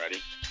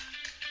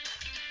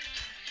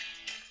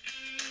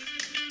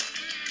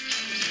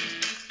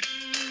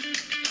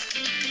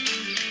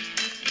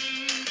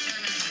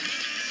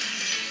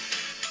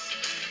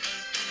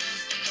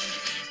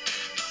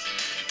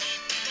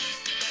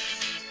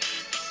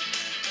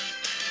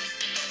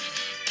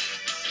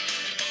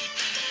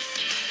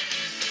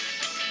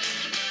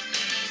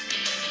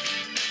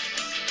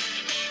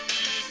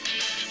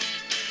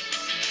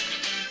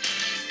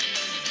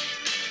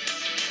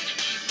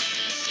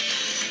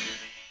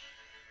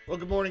Well,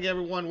 good morning,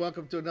 everyone.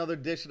 Welcome to another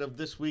edition of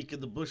This Week in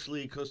the Bush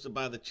League, hosted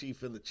by the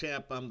Chief and the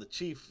Champ. I'm the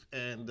Chief,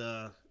 and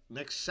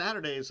next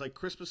Saturday is like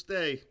Christmas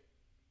Day.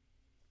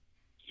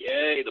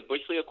 Yay, the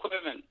Bush League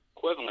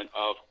equivalent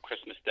of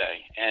Christmas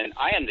Day. And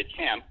I am the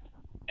champ,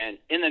 and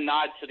in a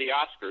nod to the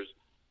Oscars,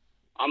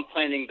 I'm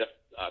planning the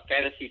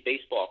fantasy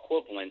baseball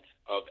equivalent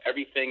of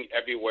everything,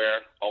 everywhere,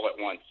 all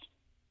at once.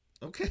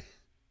 Okay.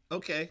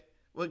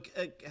 Well,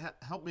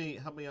 help me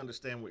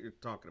understand what you're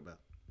talking about.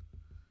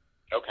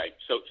 Okay,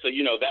 so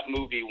you know that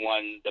movie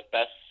won the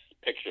Best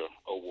Picture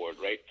award,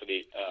 right, for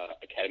the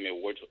Academy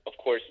Awards. Of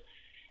course,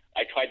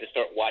 I tried to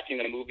start watching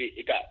the movie.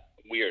 It got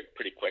weird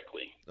pretty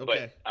quickly.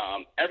 Okay. But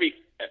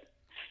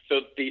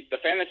the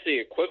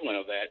fantasy equivalent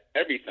of that,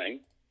 everything,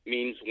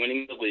 means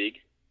winning the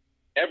league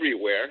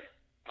everywhere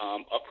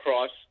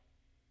across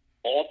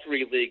all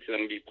three leagues that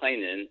I'm going to be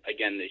playing in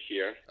again this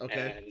year.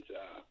 Okay. And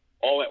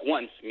all at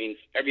once means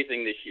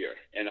everything this year.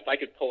 And if I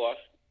could pull off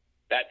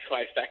that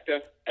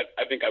trifecta,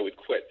 I think I would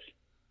quit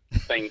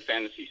playing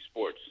fantasy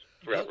sports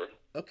forever.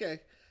 Okay.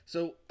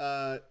 So,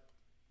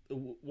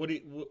 what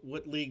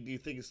league do you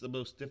think is the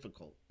most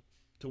difficult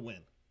to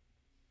win?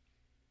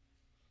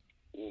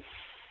 Oof.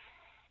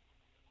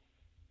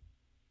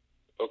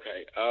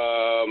 Okay.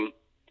 I'm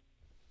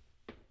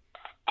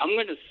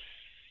going to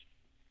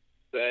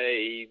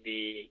say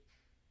the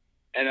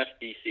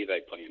NFBC that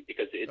I play in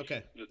because it's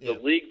the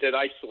league that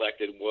I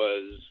selected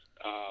was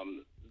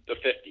the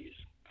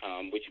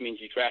 50s, which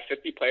means you draft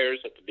 50 players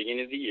at the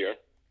beginning of the year.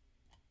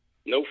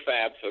 No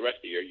fab for the rest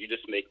of the year. You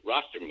just make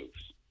roster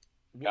moves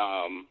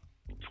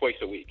twice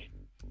a week.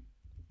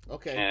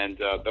 Okay. And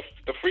the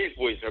Freeze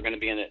Boys are going to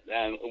be in it,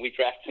 and we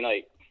draft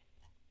tonight.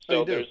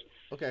 So there's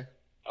a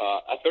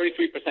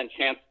 33%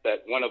 chance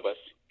that one of us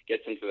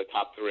gets into the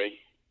top three.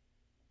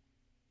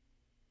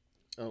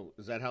 Oh,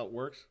 is that how it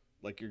works?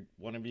 Like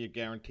one of you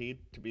guaranteed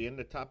to be in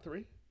the top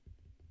three?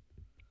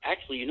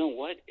 Actually, you know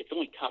what? It's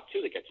only top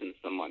two that gets into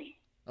some money.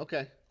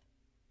 Okay.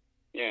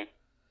 Yeah.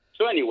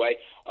 So anyway,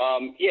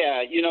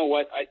 you know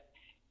what?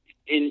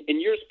 In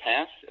years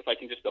past, if I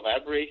can just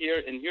elaborate here,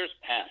 in years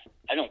past,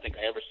 I don't think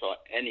I ever saw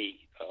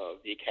any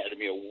of the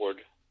Academy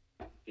Award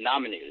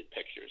nominated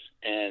pictures.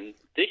 And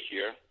this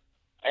year,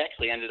 I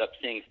actually ended up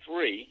seeing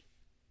three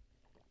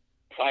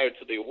prior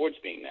to the awards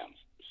being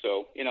announced.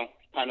 So, you know,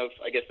 kind of,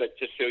 I guess that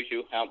just shows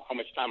you how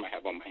much time I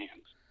have on my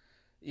hands.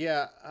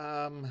 Yeah,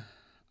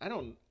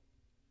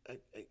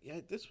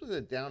 this was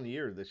a down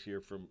year this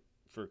year for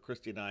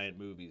Christy and I in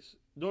movies.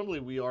 Normally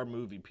we are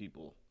movie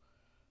people.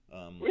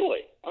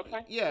 Really?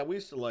 Okay. Yeah, we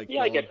used to like.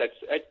 Yeah, I guess that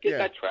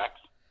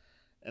tracks.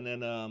 And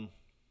then,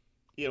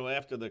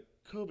 after the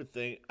COVID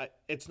thing,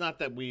 it's not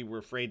that we were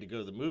afraid to go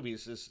to the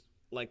movies. It's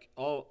like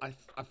I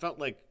felt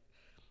like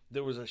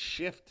there was a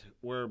shift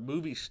where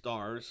movie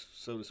stars,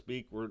 so to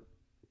speak, were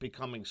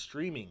becoming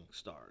streaming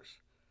stars.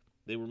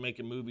 They were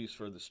making movies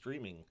for the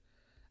streaming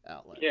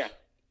outlets. Yeah.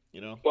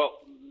 You know.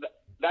 Well,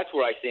 that's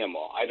where I see them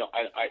all. I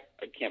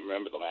can't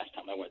remember the last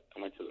time I went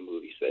to the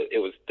movies.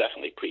 It was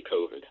definitely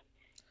pre-COVID.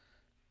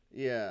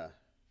 Yeah.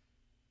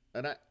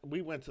 And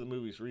we went to the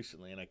movies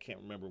recently, and I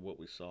can't remember what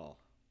we saw.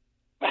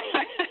 Nice.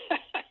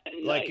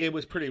 Like it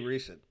was pretty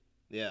recent.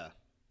 Yeah.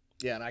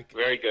 Yeah, and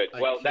very good.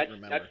 Well, that's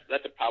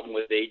a problem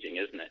with aging,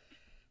 isn't it?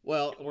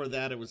 Well, or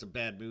that it was a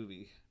bad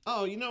movie.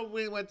 Oh,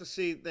 we went to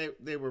see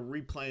they were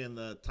replaying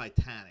the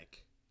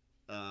Titanic,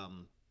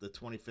 the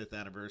 25th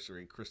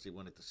anniversary. Christy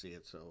wanted to see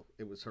it, so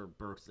it was her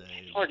birthday.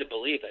 It's hard to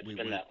believe it's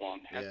been that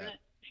long, hasn't it?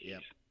 Yeah.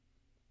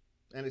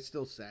 And it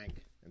still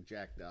sank, and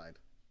Jack died.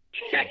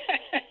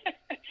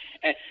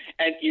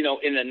 and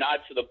in the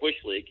nod to the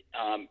Bush League,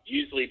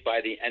 usually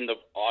by the end of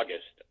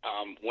August,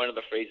 one of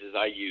the phrases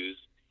I use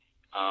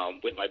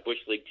with my Bush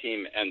League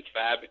team and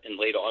Fab in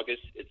late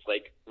August, it's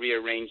like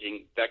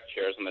rearranging deck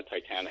chairs on the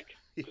Titanic,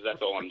 because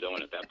that's all I'm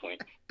doing at that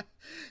point.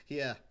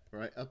 Yeah,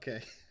 right,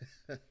 okay.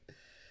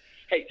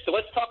 Hey, so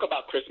let's talk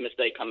about Christmas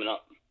Day coming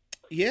up.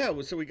 Yeah,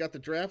 so we got the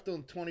draft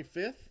on the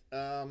 25th.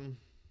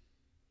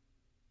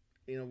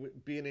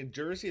 Being in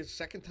Jersey, it's the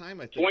second time,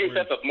 I think.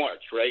 25th of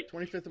March, right?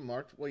 25th of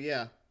March. Well,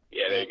 yeah.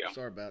 Yeah, there you go.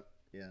 Sorry about,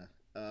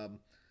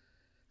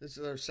 this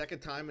is our second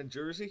time in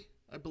Jersey,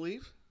 I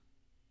believe.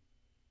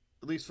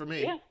 At least for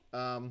me.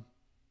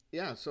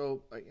 Yeah.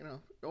 So,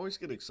 always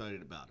get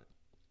excited about it.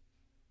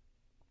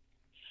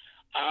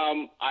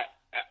 I'm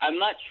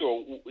not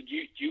sure. Do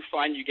you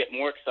find you get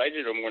more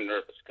excited or more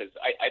nervous? Because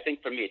I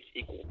think for me it's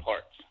equal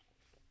parts.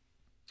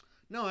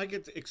 No, I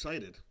get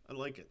excited. I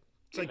like it.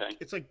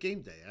 It's like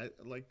game day. I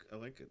like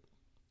it.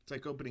 It's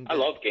like opening day. I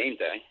love game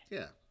day.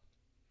 Yeah.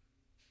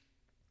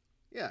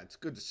 Yeah, it's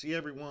good to see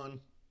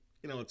everyone.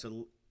 I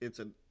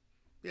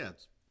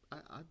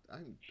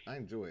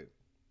enjoy it.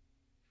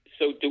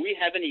 So do we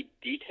have any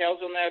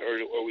details on that, or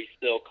are we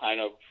still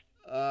kind of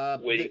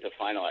waiting to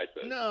finalize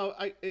this? No,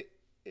 I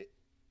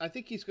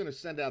think he's going to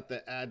send out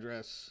the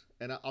address,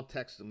 and I'll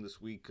text him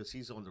this week because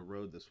he's on the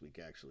road this week,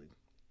 actually.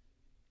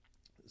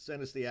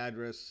 Send us the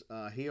address.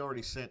 He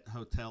already sent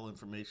hotel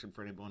information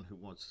for anyone who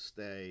wants to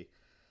stay.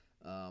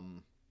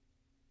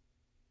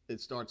 It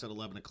starts at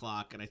 11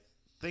 o'clock, and I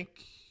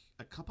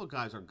a couple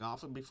guys are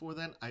golfing before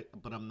then.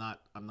 But I'm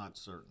not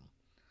certain.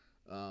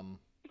 Um,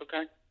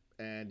 Okay.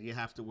 and you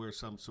have to wear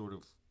some sort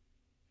of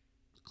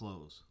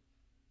clothes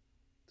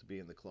to be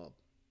in the club.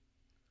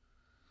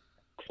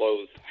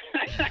 Clothes.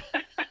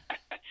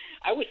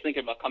 I was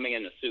thinking about coming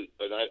in a suit,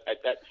 but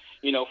that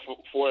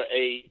for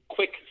a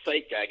quick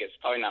sight gag, it's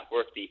probably not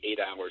worth the 8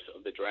 hours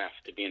of the draft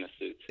to be in a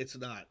suit. It's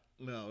not.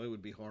 No, it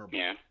would be horrible.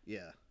 Yeah.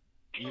 Yeah.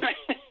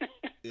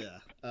 Yeah.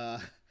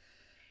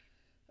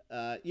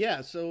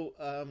 Yeah. So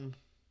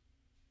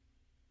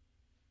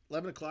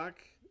 11 o'clock.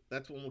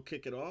 That's when we'll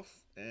kick it off,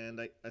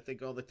 and I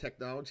think all the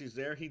technology's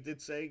there. He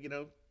did say,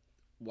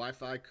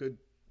 Wi-Fi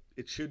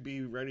should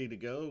be ready to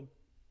go,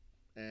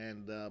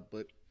 and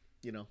but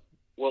you know,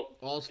 Well,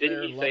 all's didn't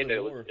fair he in say love that and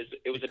it war.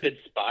 was a bit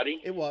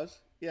spotty? It was,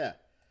 yeah.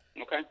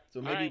 Okay.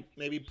 So All maybe right.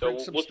 maybe So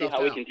print some we'll see stuff how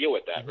out. we can deal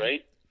with that,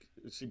 right?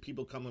 See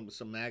people coming with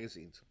some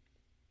magazines.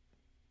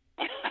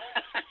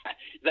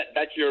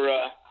 That's your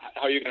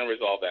how you're going to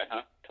resolve that,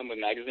 huh? Come with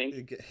magazines?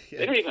 Yeah.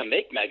 They don't even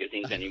make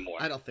magazines anymore.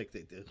 I don't think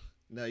they do.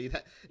 No,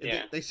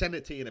 Yeah. they send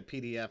it to you in a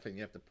PDF and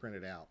you have to print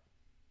it out.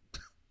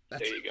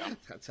 There you go.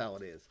 That's how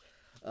it is.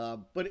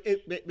 But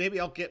maybe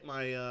I'll get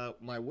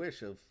my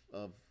wish of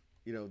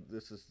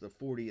this is the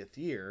 40th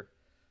year,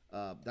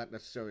 not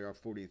necessarily our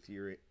 40th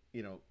year,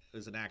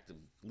 as an active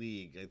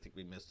league. I think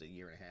we missed a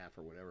year and a half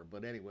or whatever.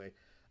 But anyway,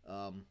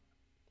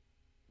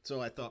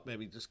 so I thought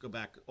maybe just go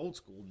back old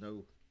school,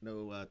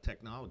 no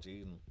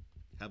technology, and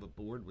have a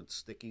board with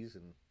stickies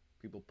and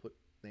people put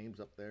names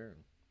up there.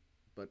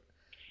 But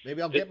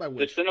maybe I'll get my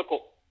wish. The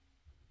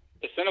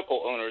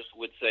cynical owners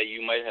would say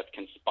you might have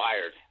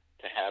conspired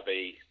to have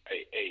a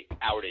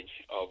outage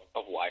of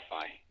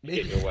Wi-Fi to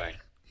get your way.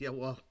 Yeah,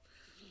 well,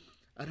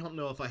 I don't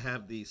know if I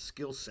have the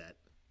skill set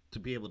to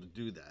be able to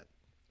do that.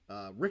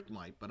 Rick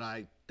might, but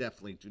I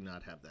definitely do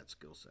not have that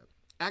skill set.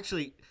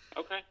 Actually,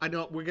 okay. I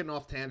know we're getting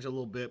off tangent a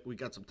little bit. We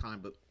got some time,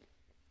 but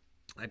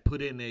I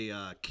put in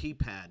a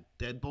keypad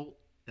deadbolt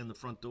in the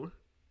front door.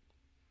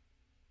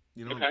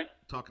 You know what I'm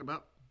talking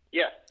about?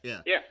 Yeah.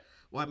 Yeah. Yeah.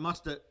 Well, I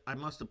must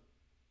have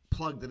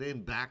plugged it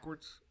in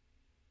backwards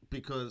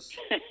because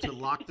to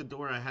lock the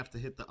door, I have to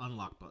hit the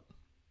unlock button.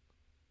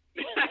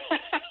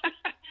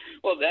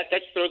 Well, that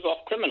throws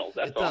off criminals.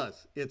 That's all. It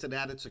does. It's an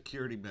added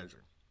security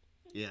measure.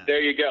 Yeah.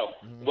 There you go.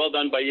 Mm-hmm. Well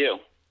done by you.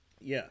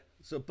 Yeah.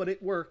 So, but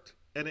it worked,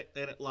 and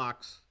it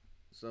locks.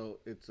 So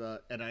it's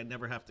and I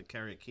never have to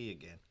carry a key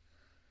again.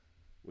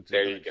 Which is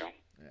there nice. You go.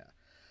 Yeah.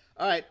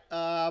 All right.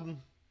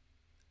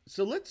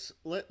 So let's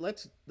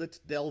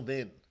delve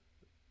in.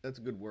 That's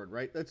a good word,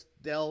 right? Let's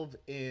delve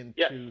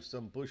into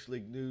some Bush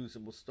League news,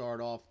 and we'll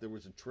start off. There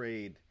was a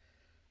trade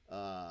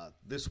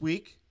this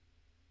week.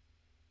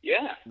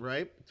 Yeah.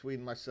 Right?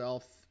 Between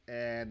myself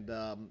and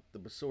the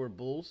Basura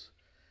Bulls.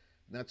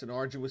 And that's an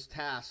arduous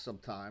task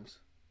sometimes,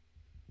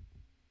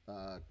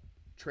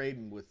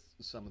 trading with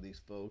some of these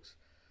folks.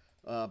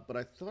 But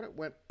I thought it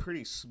went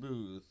pretty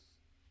smooth.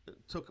 It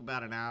took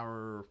about an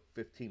hour,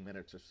 15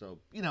 minutes or so.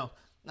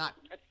 Not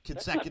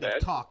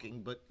consecutive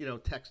talking, but,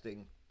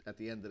 texting at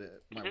the end of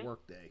my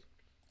work day.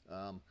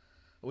 I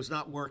was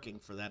not working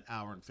for that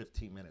hour and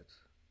 15 minutes.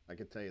 I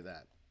can tell you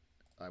that.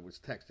 I was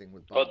texting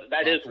with Bob. Well,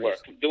 that is work.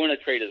 Doing a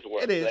trade is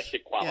work. It is. That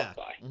should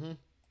qualify. Yeah. Mm-hmm.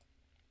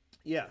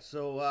 Yeah,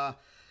 so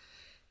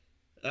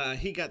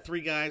he got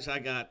 3 guys. I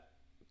got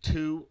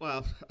 2.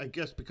 Well, I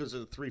guess because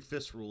of the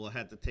 3/5 rule, I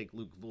had to take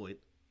Luke Voigt.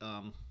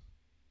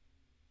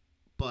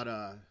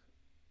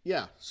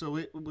 Yeah, so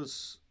it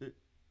was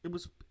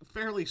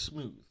fairly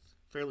smooth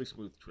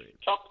trade.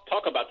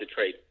 Talk about the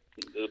trade,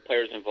 the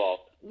players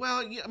involved.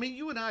 Well, yeah, I mean,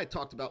 you and I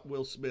talked about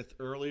Will Smith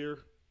earlier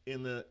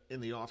in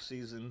the off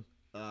season.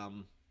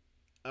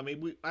 I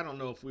mean, I don't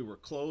know if we were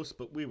close,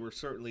 but we were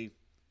certainly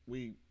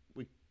we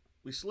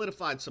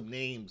solidified some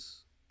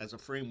names as a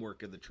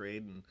framework of the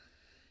trade,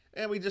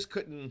 and we just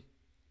couldn't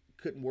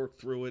work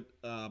through it.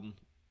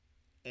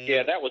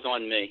 Yeah, that was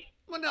on me.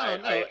 Well,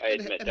 I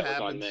admit that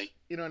happens. was on me.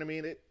 You know what I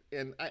mean?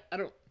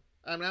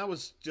 I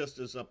was just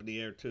as up in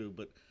the air too.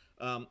 But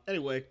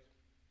anyway,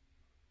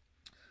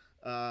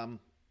 I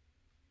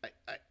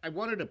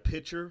wanted a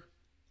pitcher,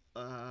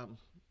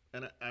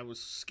 and I was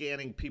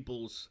scanning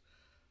people's,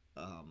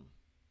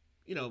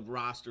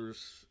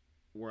 rosters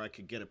where I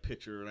could get a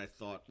pitcher, and I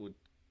thought would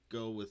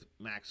go with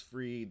Max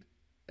Fried,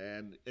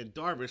 and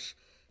Darvish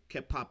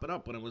kept popping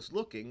up when I was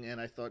looking,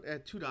 and I thought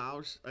at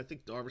 $2, I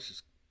think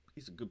Darvish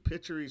he's a good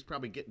pitcher. He's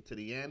probably getting to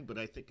the end, but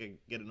I think I can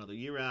get another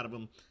year out of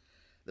him.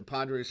 The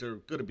Padres are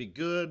going to be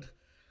good.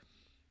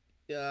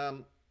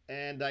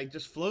 And I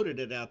just floated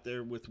it out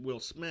there with Will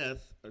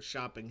Smith,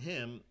 shopping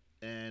him.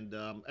 And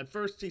at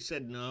first he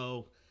said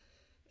no.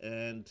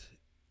 And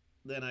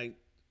then I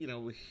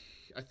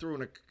threw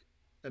in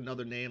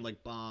another name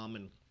like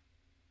Baum,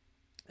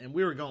 and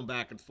we were going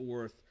back and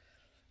forth.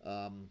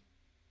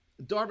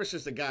 Darvish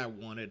is the guy I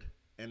wanted.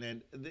 And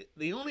then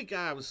the only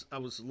guy I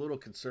was a little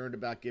concerned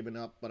about giving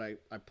up, but I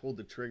pulled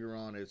the trigger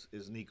on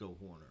is Nico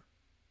Horner.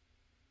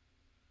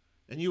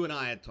 And you and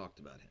I had talked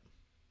about him.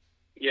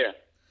 Yeah.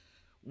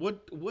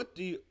 What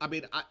do you? I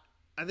mean,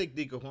 I think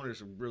Nico Horner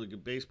is a really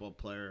good baseball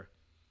player.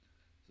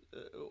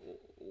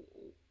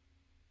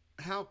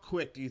 how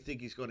quick do you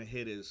think he's going to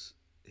hit his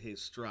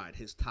stride,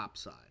 his top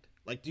side?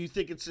 Like, do you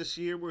think it's this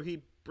year where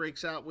he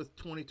breaks out with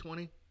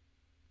 2020?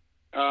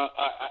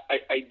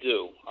 I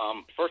do.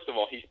 First of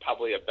all, he's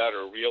probably a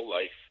better real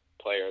life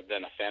player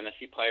than a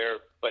fantasy player.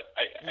 But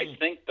I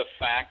think the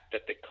fact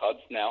that the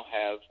Cubs now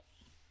have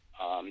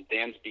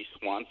Dansby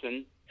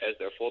Swanson as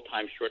their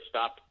full-time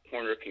shortstop,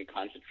 Horner can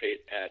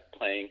concentrate at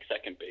playing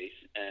second base.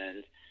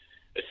 And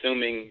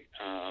assuming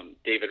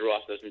David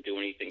Ross doesn't do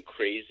anything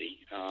crazy,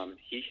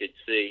 he should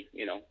see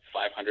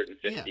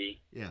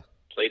 550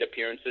 plate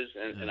appearances.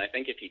 And I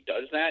think if he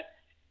does that,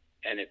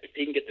 and if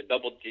he can get the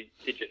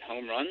double-digit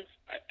home runs,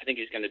 I think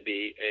he's going to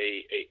be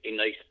a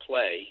nice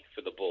play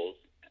for the Bulls,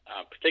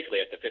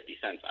 particularly at the 50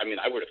 cents. I mean,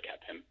 I would have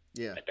kept him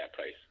at that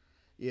price.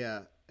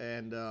 Yeah,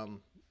 and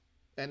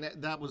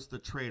that was the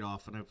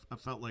trade-off, and I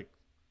felt like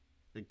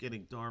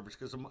getting Darvish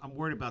because I'm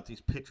worried about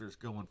these pitchers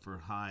going for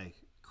high,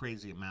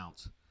 crazy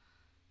amounts,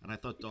 and I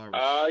thought Darvish.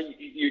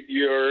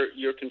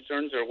 Your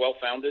concerns are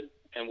well-founded,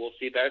 and we'll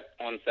see that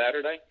on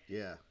Saturday.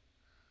 Yeah.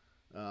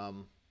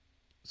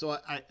 So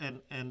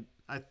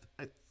I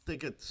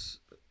think it's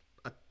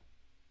I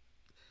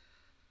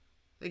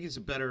think it's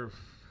a better.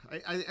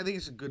 I think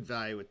it's a good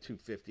value at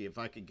 250. If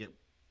I could get,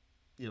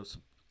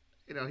 some,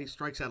 he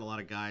strikes out a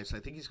lot of guys. I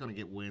think he's going to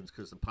get wins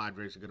because the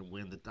Padres are going to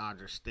win. The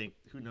Dodgers stink.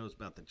 Who knows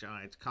about the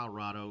Giants?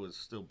 Colorado is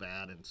still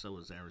bad, and so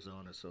is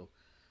Arizona. So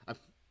I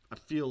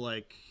feel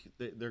like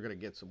they're going to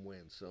get some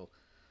wins. So,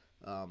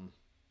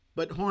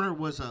 but Horner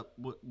was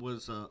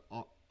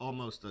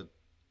almost a.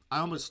 I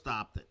almost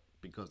stopped it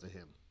because of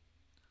him.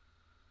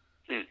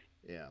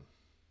 Yeah.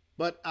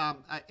 But I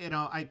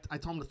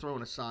told him to throw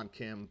in Seaon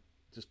Kim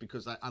just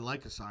because I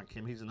like Seaon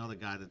Kim. He's another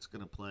guy that's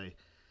going to play,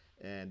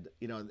 and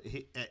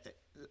he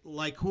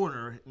like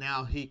Horner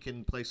now he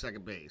can play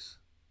second base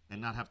and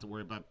not have to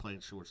worry about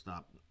playing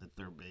shortstop at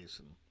third base.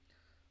 And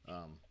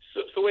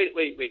so wait.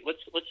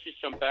 Let's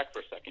just jump back for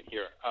a second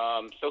here.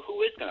 So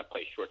who is going to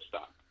play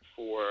shortstop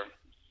for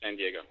San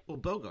Diego? Well,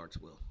 Bogarts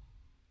will.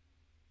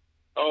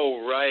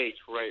 Oh right.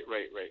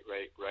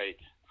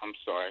 I'm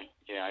sorry.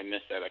 Yeah, I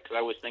missed that because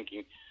I was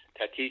thinking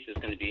Tatis is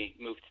going to be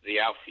moved to the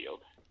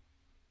outfield.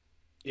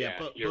 Yeah,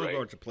 but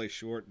Bogarts will play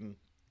short, and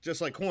just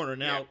like Horner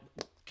now,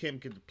 Kim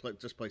can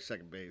just play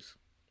second base.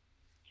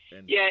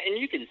 And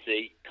you can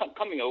see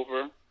coming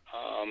over.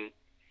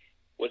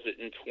 Was it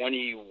in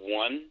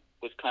 21?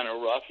 Was kind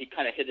of rough. He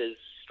kind of hit his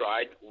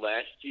stride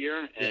last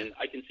year, and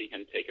I can see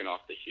him taking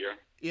off this year.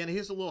 Yeah, and he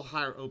has a little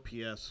higher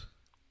OPS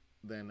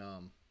than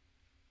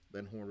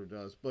Horner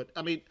does. But,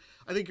 I mean,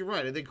 I think you're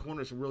right. I think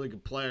Horner's a really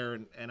good player,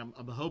 and I'm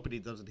hoping he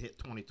doesn't hit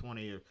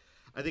 2020.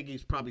 I think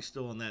he's probably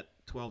still in that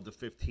 12 to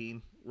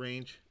 15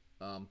 range.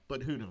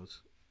 But who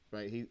knows,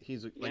 right?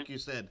 He's like you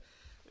said,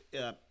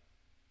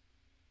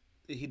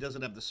 he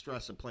doesn't have the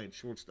stress of playing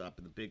shortstop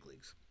in the big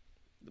leagues,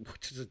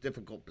 which is a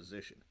difficult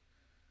position.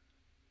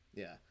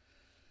 Yeah.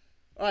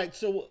 All right,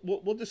 so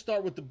we'll just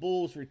start with the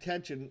Bulls'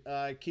 retention.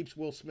 Keeps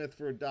Will Smith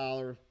for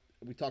 $1.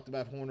 We talked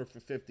about Horner for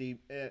 50.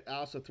 I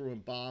also threw in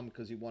Baum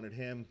because he wanted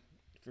him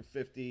for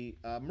 50.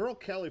 Merle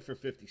Kelly for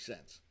 50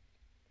 cents.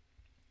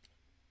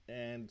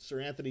 And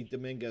Sir Anthony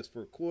Dominguez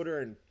for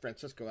 $0.25, and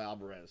Francisco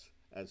Alvarez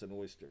as an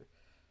oyster.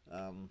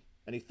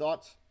 Any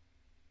thoughts?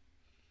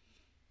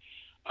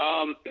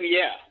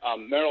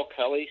 Merrill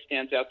Kelly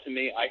stands out to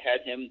me. I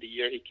had him the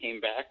year he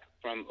came back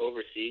from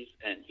overseas,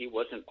 and he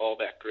wasn't all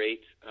that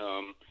great.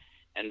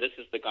 And this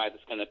is the guy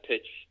that's going to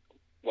pitch,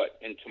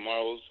 in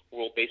tomorrow's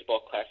World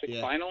Baseball Classic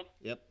final?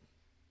 Yep.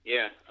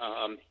 Yeah.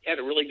 He had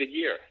a really good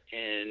year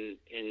in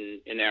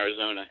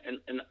Arizona.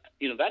 And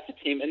that's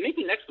a team, and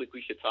maybe next week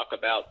we should talk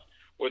about,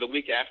 or the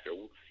week after,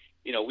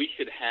 we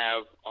should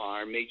have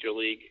our major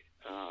league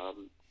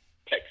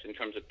picks in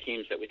terms of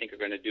teams that we think are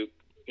going to do,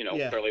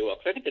 fairly well.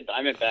 Because I think the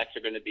Diamondbacks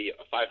are going to be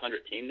a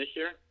 500 team this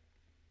year.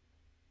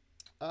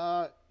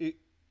 A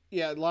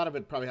lot of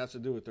it probably has to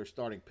do with their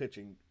starting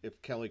pitching.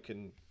 If Kelly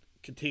can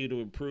continue to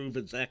improve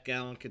and Zach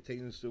Gallen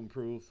continues to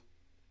improve,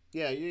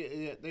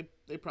 they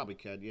probably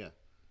can. Yeah.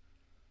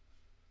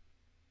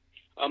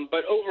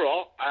 But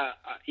overall,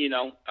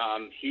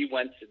 he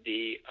went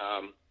the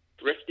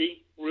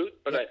thrifty route,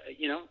 but I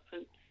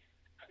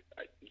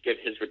give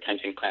his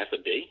retention class a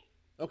B.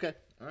 Okay,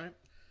 all right.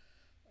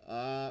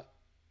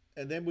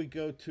 And then we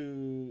go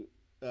to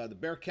the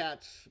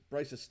Bearcats.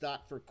 Bryce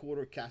Stott for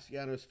 $0.25,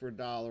 Castellanos for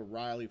 $1,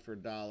 Riley for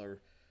 $1,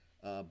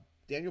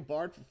 Daniel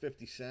Bard for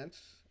 50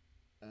 cents.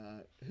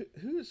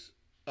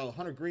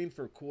 Hunter Green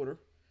for $0.25,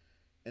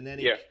 and then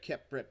he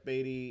kept Brett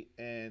Beatty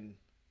and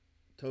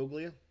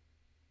Toglia.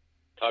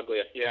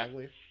 Yeah.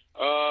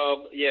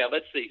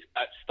 Let's see.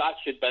 Stott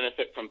should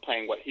benefit from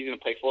playing what? He's going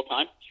to play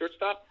full-time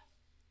shortstop?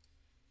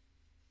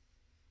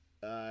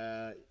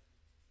 That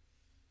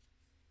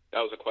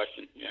was a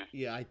question, yeah.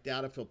 Yeah, I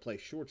doubt if he'll play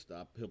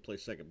shortstop. He'll play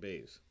second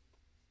base.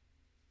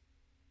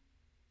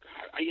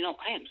 God, I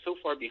am so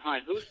far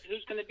behind. Who's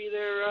going to be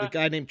there? The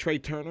guy named Trey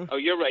Turner. Oh,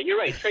 you're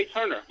right. Trey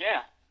Turner,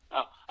 yeah.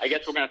 Oh, I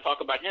guess we're going to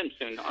talk about him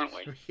soon, aren't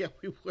we? Yeah,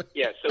 we will.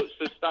 Yeah, so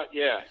Stott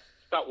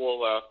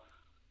will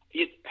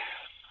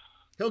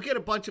He'll get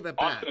a bunch of at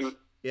bats.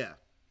 Yeah.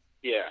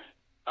 Yeah.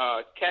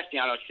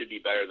 Castellanos should be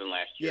better than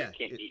last year.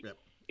 Yeah. Can't be,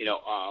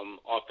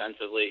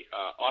 offensively.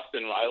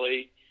 Austin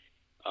Riley,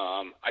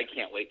 I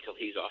can't wait till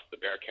he's off the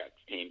Bearcats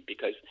team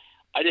because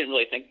I didn't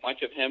really think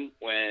much of him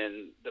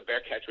when the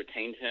Bearcats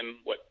retained him,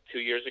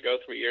 3 years ago,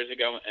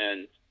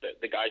 and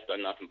the guy's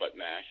done nothing but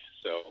mash.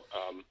 So,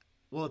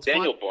 well, it's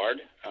Daniel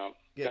Bard.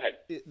 Yeah, go ahead.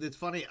 It's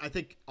funny. I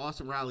think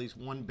Austin Riley's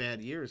one bad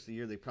year is the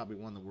year they probably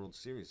won the World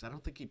Series. I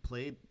don't think he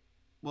played.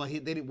 Well, they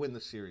didn't win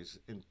the series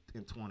in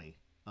 20.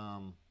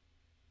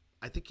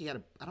 I think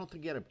I don't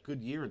think he had a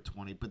good year in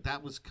 20, but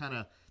that was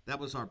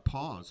our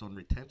pause on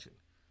retention.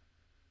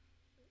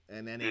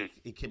 And then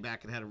he came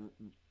back and had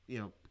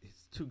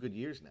it's 2 good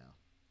years now.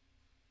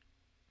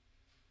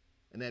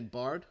 And then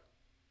Bard.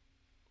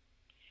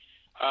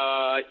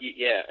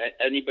 Yeah.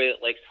 Anybody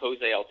that likes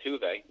Jose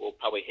Altuve will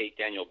probably hate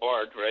Daniel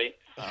Bard, right?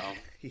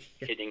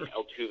 Hitting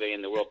Altuve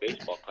in the World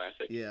Baseball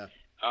Classic. Yeah.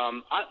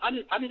 I'm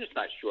just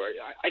not sure.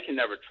 I can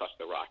never trust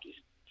the Rockies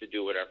to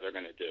do whatever they're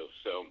going to do.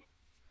 So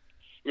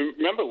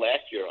remember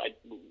last year,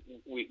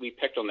 we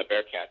picked on the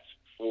Bearcats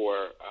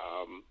for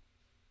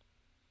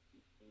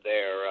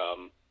their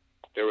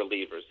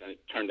relievers, and it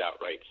turned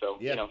out right. So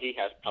he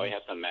probably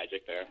has some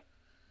magic there.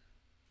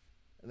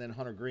 And then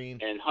Hunter Green.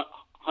 And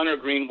Hunter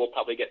Green will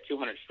probably get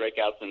 200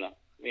 strikeouts in a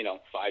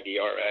 5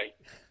 ERA.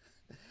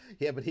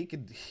 Yeah, but he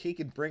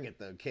could bring it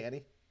though, can't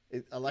he?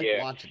 I like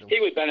watching him.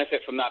 He would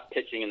benefit from not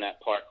pitching in that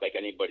park like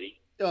anybody.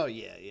 Oh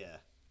yeah.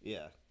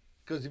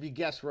 Because if you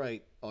guess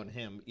right on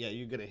him,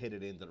 you're gonna hit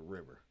it into the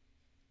river.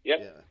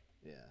 Yep.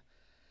 Yeah.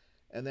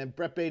 And then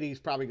Brett Beatty's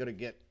probably gonna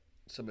get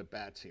some at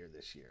bats here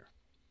this year.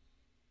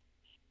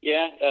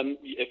 Yeah,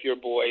 if your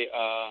boy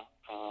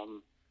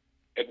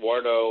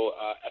Eduardo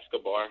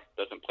Escobar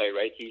doesn't play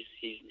right,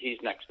 he's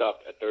next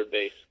up at third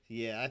base.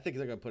 Yeah, I think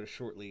they're gonna put a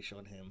short leash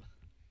on him.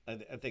 I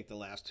think the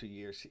last 2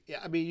 years. Yeah,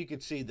 I mean you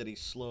could see that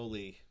he's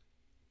slowly.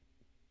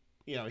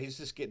 He's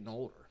just getting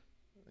older.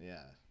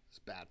 Yeah, his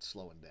bat's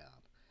slowing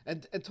down.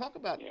 And talk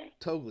about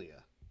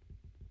Toglia.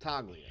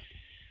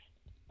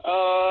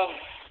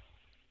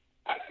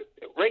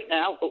 Right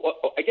now,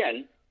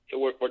 again,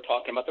 we're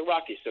talking about the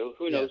Rockies, so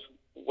who knows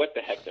what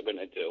the heck they're going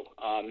to do.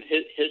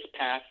 His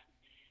path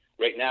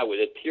right now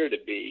would appear to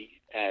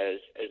be as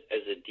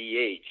a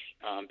DH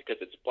because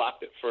it's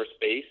blocked at first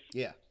base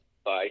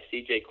by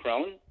C.J.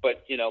 Cron.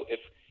 But,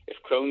 if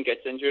Cron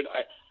gets injured,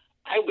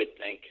 I would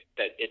think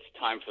that it's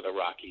time for the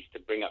Rockies to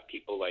bring up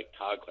people like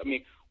Toglia. I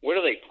mean, what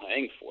are they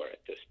playing for at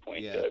this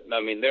point? Yeah.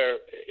 I mean,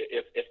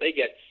 if they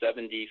get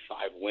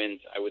 75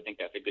 wins, I would think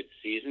that's a good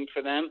season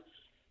for them.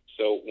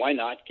 So why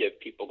not give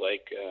people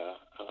like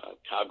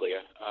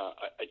Toglia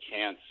a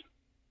chance?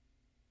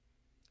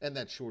 And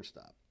that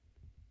shortstop.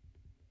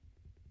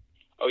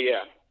 Oh,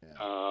 yeah.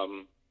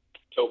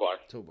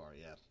 Tovar.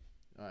 Yeah.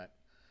 All right.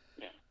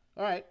 Yeah.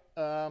 All right.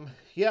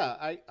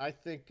 I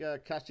think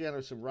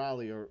Castellanos and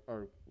Raleigh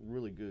are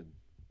really good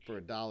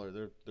for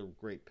 $1. They're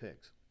great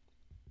picks.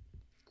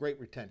 Great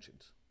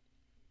retentions.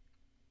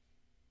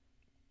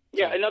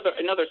 Yeah,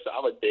 another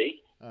solid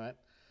B. All right.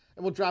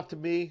 And we'll drop to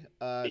me.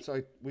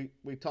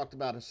 We talked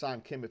about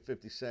Hassan Kim at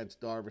 50 cents,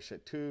 Darvish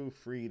at $2,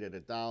 Fried at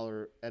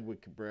 $1, Edwin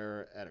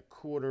Cabrera at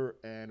 $0.25,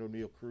 and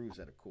O'Neal Cruz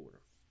at $0.25.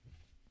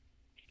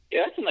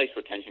 Yeah, that's a nice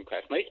retention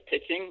class. Nice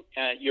pitching.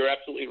 You're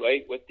absolutely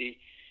right with the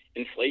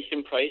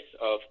inflation price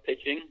of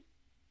pitching.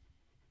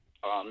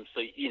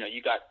 So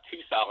you got 2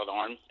 solid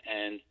arms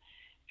and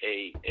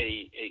a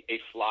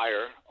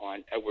flyer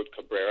on Edward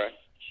Cabrera.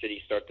 Should he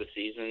start the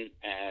season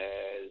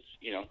as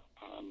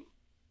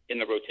in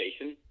the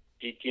rotation?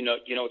 Do you know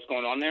what's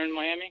going on there in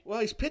Miami? Well,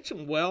 he's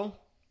pitching well.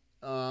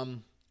 I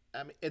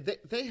mean,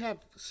 they have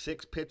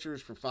 6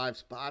 pitchers for 5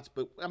 spots,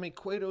 but I mean,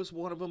 Cueto's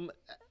one of them.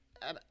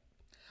 And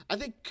I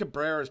think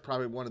Cabrera is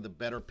probably one of the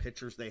better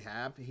pitchers they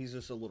have. He's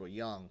just a little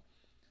young.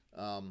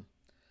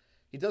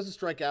 He doesn't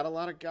strike out a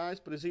lot of guys,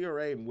 but his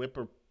ERA and WHIP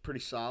are pretty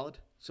solid.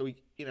 So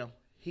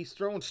he's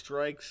throwing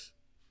strikes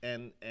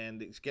and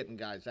he's getting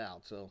guys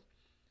out. So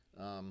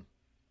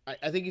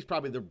I think he's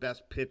probably their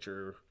best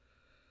pitcher,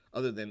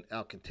 other than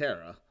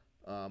Alcantara.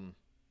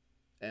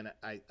 And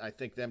I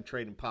think them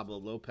trading Pablo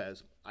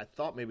Lopez, I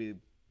thought maybe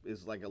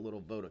is like a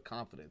little vote of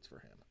confidence for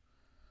him.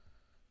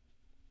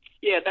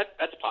 Yeah,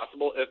 that's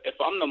possible. If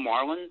I'm the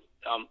Marlins,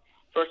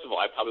 first of all,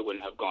 I probably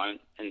wouldn't have gone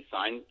and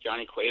signed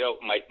Johnny Cueto.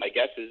 My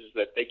guess is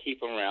that they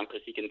keep him around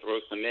because he can throw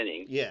some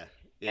innings. Yeah.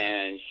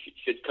 And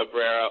should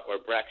Cabrera or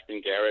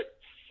Braxton Garrett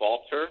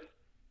falter,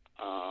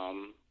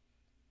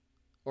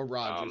 or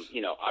Rogers,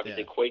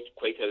 obviously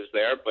Cueto's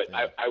there, but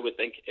I would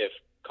think if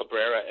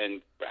Cabrera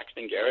and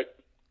Braxton Garrett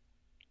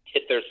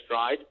hit their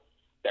stride,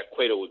 that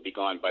Cueto would be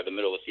gone by the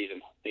middle of the season.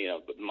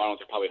 The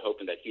Marlins are probably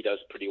hoping that he does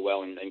pretty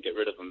well and get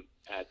rid of him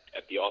at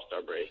the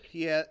All-Star break.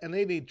 Yeah, and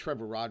they need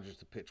Trevor Rogers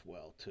to pitch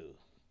well too.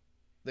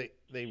 They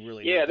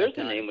really need there's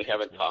a name we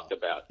haven't talked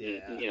about. Yeah.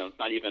 It's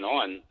not even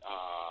on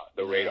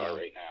the radar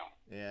right now.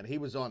 Yeah, and he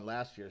was on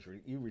last year's.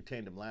 You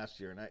retained him last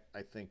year, and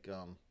I think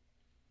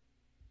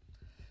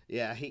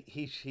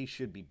he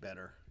should be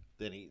better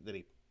than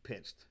he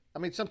pitched. I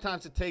mean,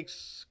 sometimes it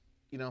takes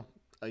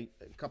a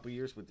couple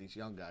years with these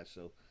young guys.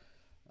 So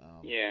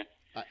yeah.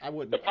 I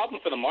wouldn't. The problem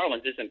for the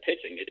Marlins isn't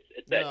pitching.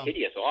 It's that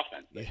hideous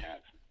offense they have.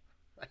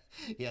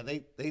 Yeah,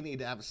 they need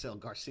Avisel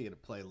Garcia to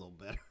play a little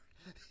better.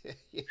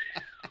 Yeah.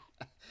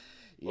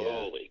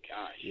 Holy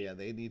gosh. Yeah,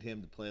 they need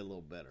him to play a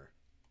little better.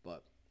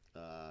 But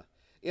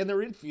and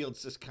their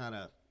infield's just kind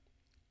of,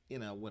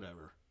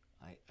 whatever.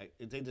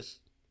 They're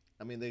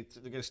going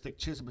to stick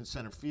Chisholm in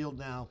center field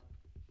now.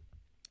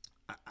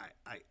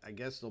 I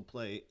guess they'll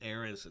play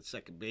Ares at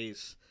second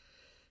base.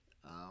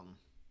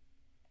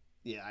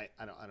 Yeah,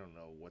 I don't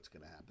know what's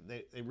going to happen.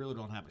 They really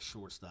don't have a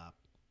shortstop.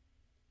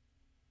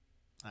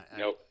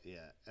 Nope.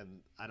 Yeah, and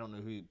I don't know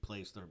who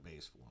plays third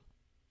base for him.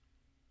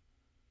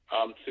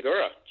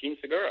 Gene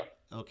Segura.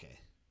 Okay,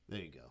 there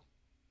you go.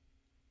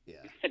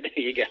 Yeah. There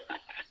you go.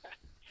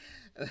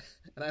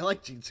 And I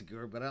like Gene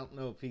Segura, but I don't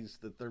know if he's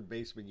the third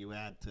baseman you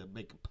had to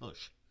make a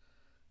push,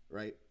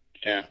 right?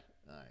 Yeah.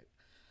 All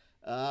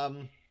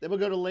right. Then we'll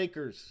go to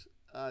Lakers.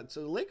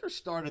 So the Lakers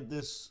started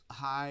this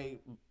high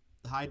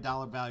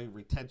dollar value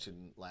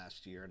retention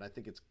last year, and I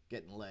think it's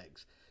getting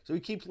legs. So he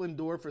keeps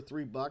Lindor for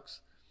 $3.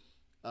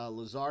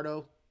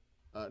 Luzardo,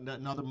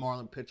 another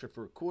Marlin pitcher,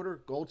 for a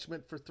quarter.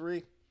 Goldschmidt for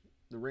 $3,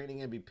 the reigning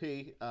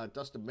MVP.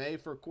 Dustin May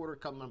for a quarter,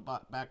 coming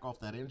back off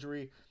that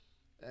injury.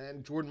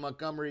 And Jordan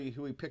Montgomery,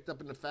 who he picked up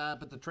in the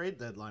FAB at the trade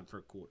deadline, for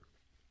a quarter.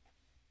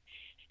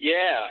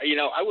 Yeah,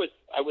 I was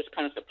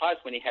kind of surprised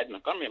when he had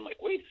Montgomery. I'm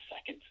like, wait a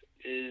second,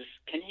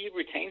 can he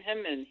retain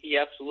him? And he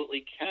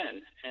absolutely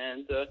can.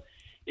 And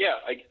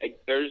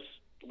there's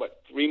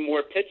 3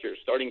 more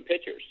starting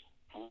pitchers,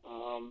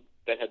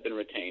 that have been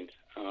retained.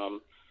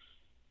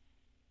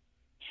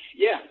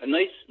 Yeah, a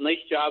nice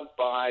job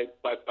by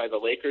the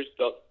Lakers.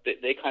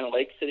 They kind of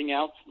like sitting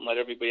out and let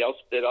everybody else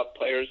bid up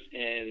players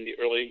in the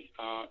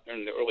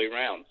early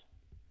rounds.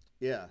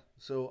 Yeah.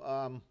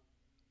 So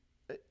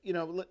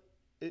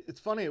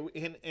it's funny,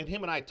 and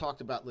him and I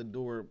talked about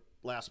Lindor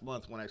last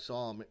month when I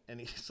saw him, and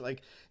he's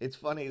like, it's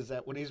funny is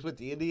that when he's with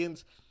the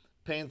Indians,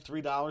 paying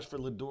 $3 for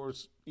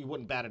Lindor's, you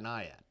wouldn't bat an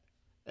eye at.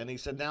 And he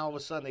said now all of a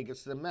sudden he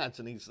gets to the Mets,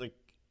 and he's like,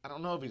 I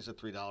don't know if he's a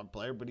 $3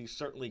 player, but he's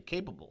certainly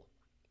capable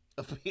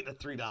of being a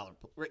 $3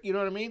 player. You know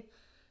what I mean?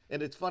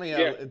 And it's funny how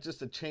it's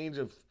just a change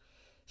of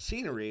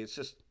scenery. It's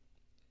just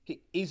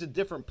he's a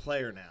different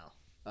player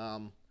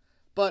now.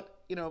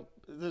 But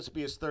this will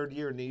be his third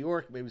year in New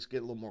York. Maybe he's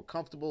getting a little more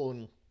comfortable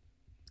and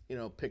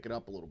pick it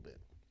up a little bit.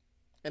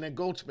 And then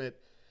Goldschmidt,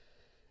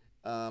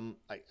 I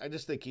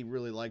just think he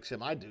really likes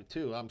him. I do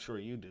too. I'm sure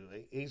you do.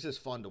 He's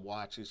just fun to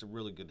watch. He's a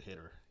really good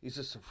hitter. He's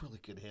just a really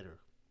good hitter.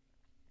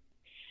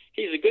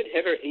 He's a good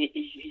hitter.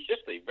 He's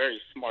just a very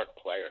smart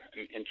player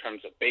in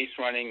terms of base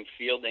running,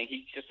 fielding.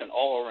 He's just an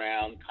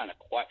all-around kind of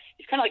quiet.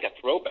 He's kind of like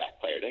a throwback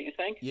player, don't you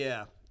think?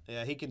 Yeah,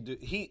 he can do.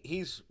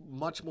 He's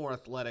much more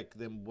athletic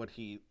than what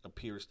he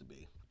appears to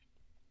be.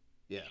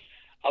 Yeah.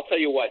 I'll tell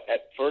you what.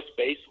 At first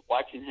base,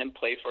 watching him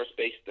play first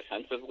base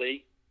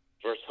defensively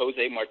versus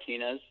Jose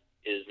Martinez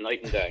is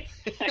night and day.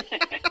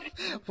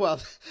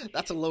 Well,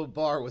 that's a low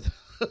bar with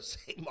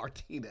Jose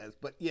Martinez,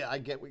 but yeah, I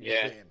get what you're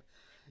saying.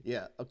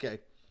 Yeah. Okay.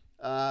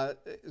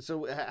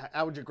 So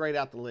how would you grade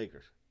out the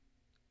Lakers?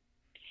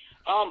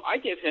 I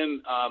give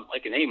him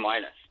like an A-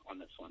 on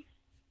this one.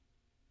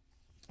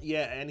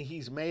 Yeah, and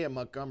he's May and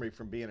Montgomery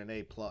from being an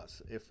A+.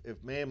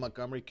 If May and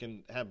Montgomery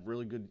can have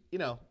really good,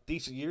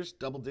 decent years,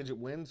 double-digit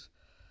wins,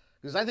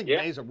 because I think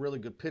May's a really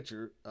good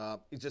pitcher.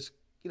 He's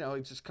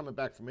just coming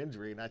back from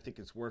injury, and I think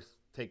it's worth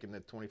taking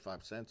the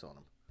 25 cents on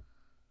him.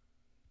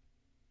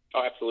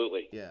 Oh,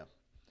 absolutely. Yeah.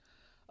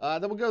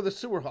 Then we'll go to the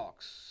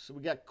Sewerhawks. So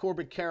we got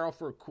Corbin Carroll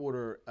for a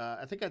quarter.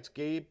 I think that's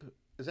Gabe.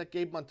 Is that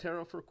Gabe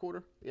Montero for a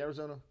quarter? The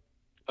Arizona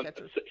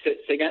catcher?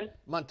 Say again?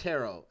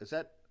 Montero. Is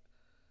that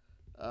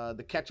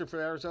the catcher for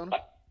Arizona?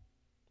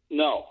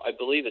 No, I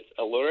believe it's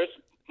Aluris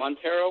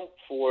Montero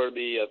for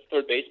the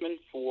third baseman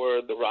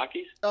for the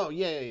Rockies. Oh,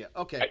 yeah.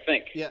 Okay. I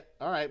think. Yeah.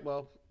 All right.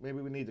 Well,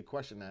 maybe we need to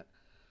question that.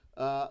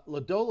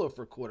 Lodolo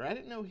for a quarter. I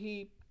didn't know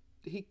he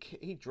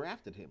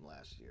drafted him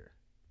last year.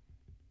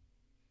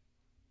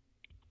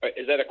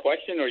 Is that a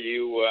question, or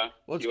you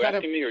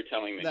asking me or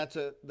telling me? That's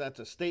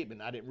a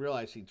statement. I didn't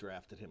realize he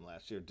drafted him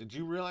last year. Did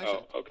you realize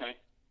it? Oh, okay.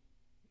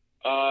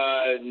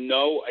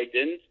 No, I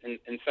didn't.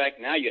 In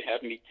fact, now you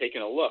have me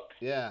taking a look.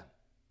 Yeah.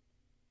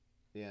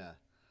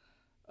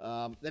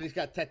 Then he's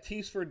got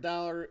Tatis for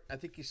 $1. I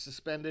think he's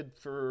suspended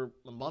for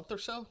a month or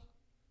so.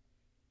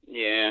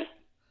 Yeah.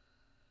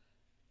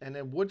 And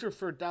then Woodruff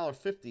for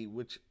 $1.50,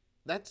 which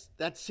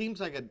that seems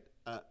like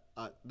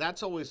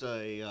that's always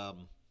a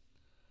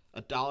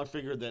dollar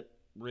figure that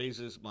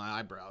raises my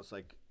eyebrows.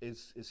 Like,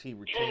 is he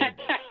retainable?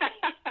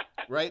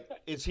 Right?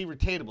 Is he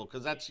retainable?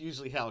 Because that's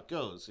usually how it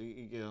goes.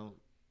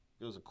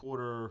 Goes a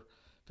quarter,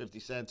 50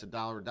 cents, $1,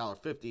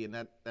 $1.50,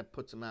 and that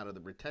puts him out of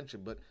the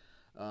retention. But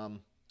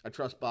I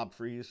trust Bob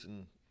Freeze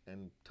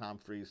and Tom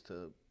Freeze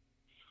to.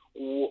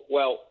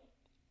 Well,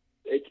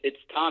 it's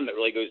Tom that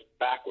really goes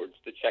backwards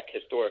to check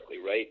historically,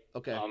 right?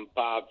 Okay.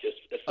 Bob just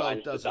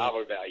assigns the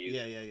dollar value.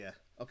 Yeah.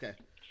 Okay.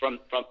 From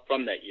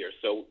that year,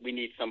 so we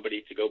need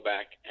somebody to go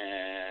back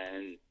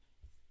and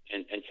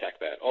and check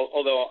that.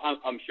 Although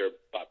I'm sure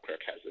Bob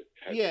Kirk has it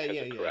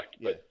correct.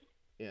 Yeah. But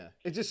Yeah,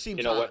 it just seems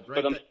you know odd, what?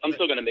 right? But I'm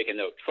still going to make a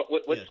note.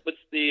 What's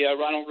the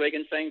Ronald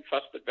Reagan saying?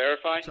 Trust but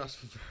verify. Trust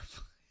but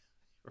verify.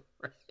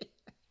 Right.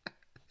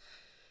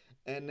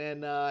 And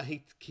then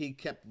he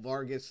kept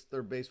Vargas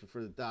third baseman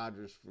for the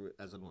Dodgers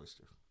as an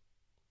oyster.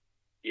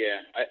 Yeah,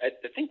 I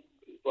think.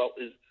 Well,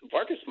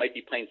 Vargas might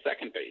be playing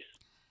second base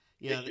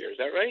this year. Is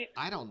that right?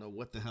 I don't know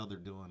what the hell they're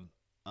doing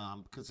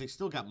because they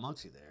still got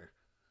Muncy there.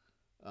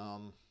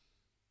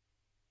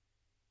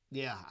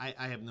 Yeah,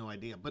 I have no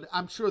idea, but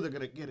I'm sure they're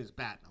going to get his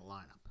bat in the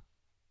lineup.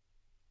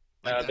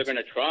 They're going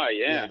to try,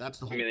 yeah. That's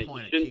the whole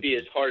point. It shouldn't be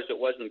as hard as it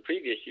was in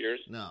previous years.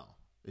 No,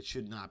 it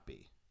should not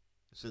be,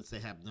 since they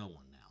have no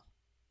one now.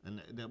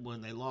 And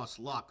when they lost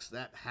Lux,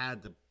 that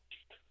had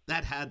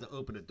to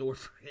open a door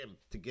for him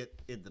to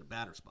get into the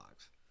batter's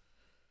box.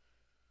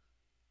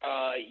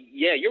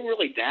 Yeah, you're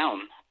really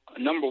down.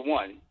 Number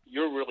one,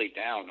 you're really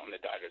down on the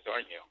Dodgers,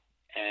 aren't you?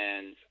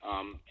 And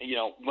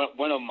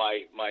one of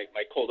my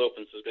cold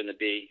opens is going to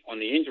be on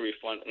the injury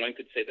front. One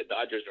could say the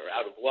Dodgers are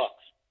out of Lux.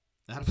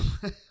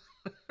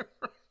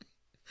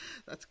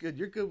 That's good.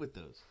 You're good with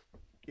those.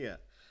 Yeah.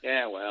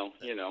 Yeah. Well,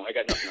 I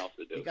got nothing else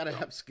to do. You got to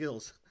have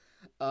skills.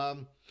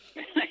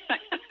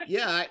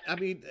 Yeah. I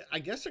mean, I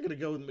guess they're going to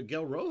go with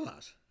Miguel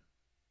Rojas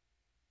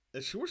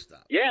at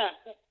shortstop. Yeah.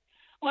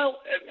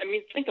 Well, I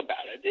mean, think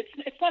about it.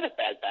 It's not a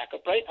bad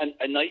backup, right?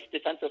 A nice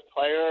defensive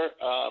player,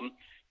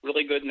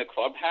 really good in the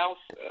clubhouse.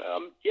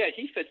 Yeah,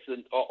 he fits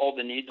all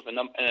the needs of a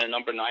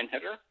number 9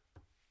 hitter.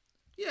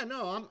 Yeah,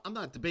 no, I'm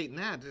not debating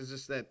that. It's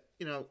just that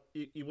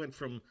you went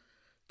from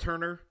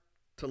Turner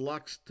to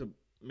Lux to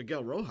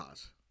Miguel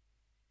Rojas.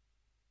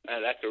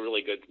 That's a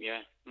really good,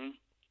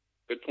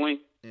 good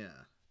point.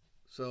 Yeah.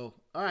 So,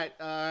 all right,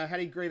 how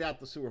do you grade out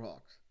the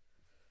Sewerhawks?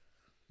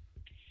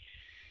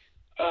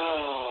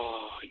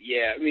 Oh,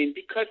 yeah. I mean,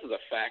 because of the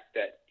fact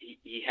that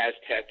he has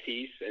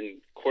Tatis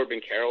and Corbin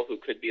Carroll, who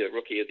could be the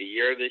Rookie of the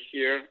Year this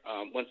year,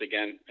 once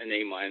again, an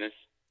A-.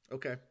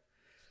 Okay.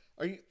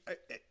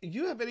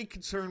 You have any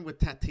concern with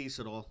Tatis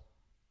at all?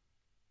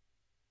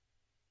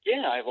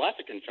 Yeah, I have lots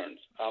of concerns.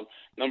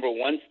 Number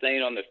one,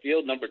 staying on the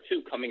field. Number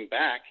two, coming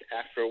back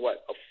after, a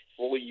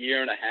full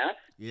year and a half?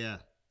 Yeah.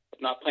 Of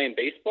not playing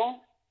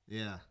baseball?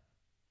 Yeah.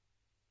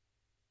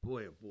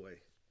 Boy, oh boy.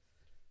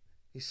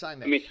 He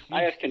signed that. I mean,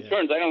 I have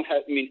concerns. Yeah. I don't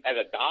have. I mean, at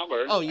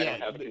 $1, oh, yeah, I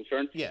don't have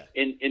concerns. Yeah.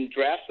 In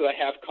drafts that I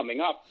have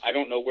coming up, I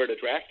don't know where to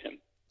draft him.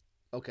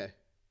 Okay.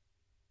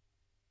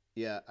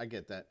 Yeah, I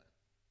get that.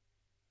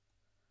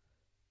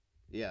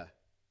 Yeah.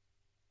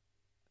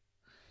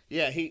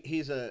 Yeah,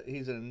 he's an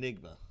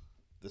enigma.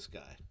 This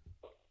guy.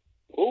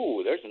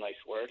 Ooh, there's a nice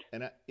word.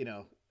 And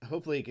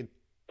hopefully he can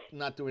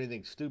not do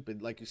anything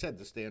stupid, like you said,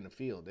 to stay on the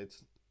field.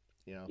 It's,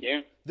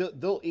 yeah.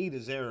 They'll eat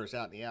his errors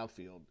out in the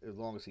outfield as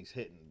long as he's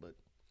hitting, but.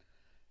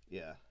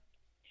 Yeah,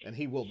 and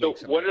he will. So,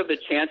 what are the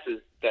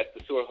chances that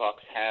the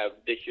Sewerhawks have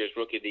this year's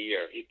Rookie of the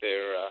Year,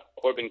 either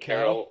Corbin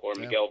Carroll or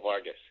Miguel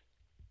Vargas?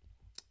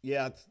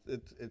 Yeah,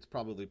 it's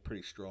probably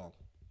pretty strong,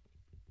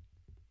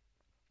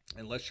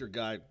 unless your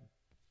guy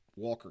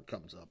Walker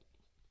comes up.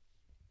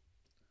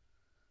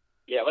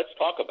 Yeah, let's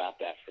talk about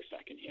that for a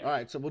second here. All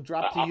right, so we'll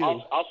drop to you.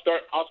 I'll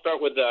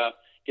start with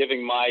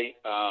giving my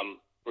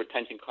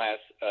retention class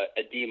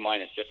a D-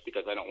 just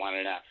because I don't want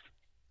an F.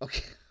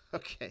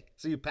 Okay.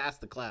 So you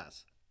passed the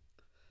class.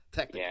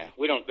 Technically.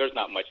 Yeah, there's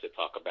not much to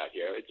talk about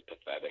here. It's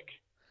pathetic.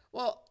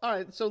 Well, all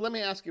right. So let me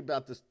ask you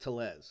about this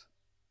Tellez.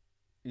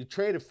 You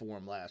traded for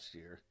him last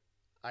year.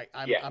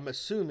 I'm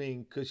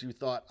assuming because you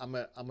thought I'm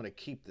gonna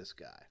keep this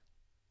guy.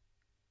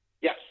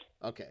 Yes.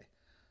 Okay.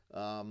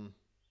 I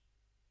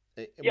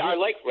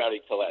like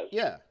Rowdy Tellez.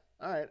 Yeah.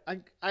 All right.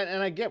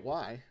 I get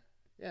why.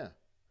 Yeah.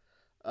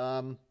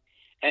 And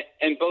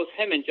both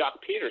him and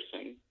Jock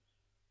Peterson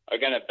are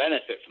going to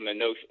benefit from the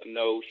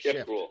no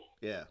shift rule.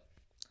 Yeah.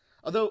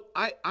 Although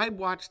I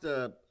watched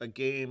a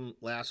game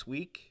last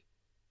week,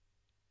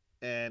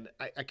 and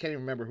I can't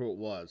even remember who it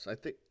was. I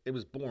think it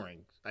was boring.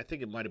 I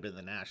think it might have been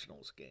the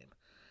Nationals game.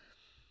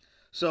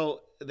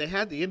 So they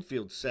had the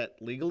infield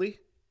set legally,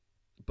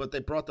 but they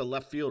brought the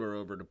left fielder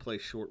over to play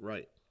short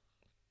right.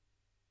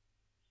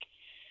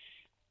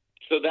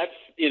 So that's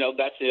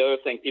the other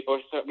thing. People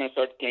are going to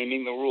start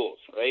gaming the rules,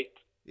 right?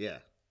 Yeah.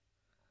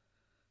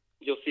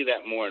 You'll see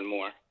that more and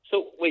more.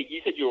 So, wait,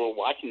 you said you were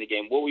watching the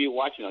game. What were you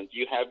watching on? Do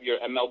you have your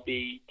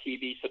MLB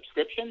TV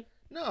subscription?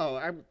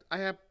 No, I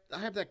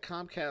have that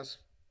Comcast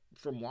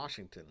from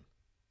Washington.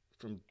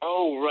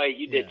 Oh, right.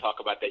 You did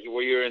talk about that.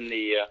 Where you're in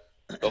the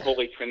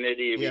Holy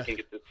Trinity, and you can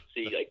get to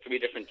see like 3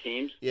 different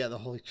teams. Yeah, the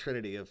Holy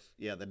Trinity of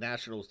the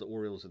Nationals, the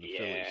Orioles, and the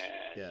Phillies.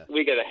 Yeah,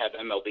 we got to have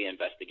MLB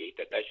investigate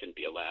that. That shouldn't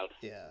be allowed.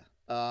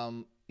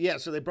 Yeah.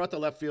 So they brought the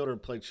left fielder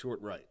and played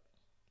short right.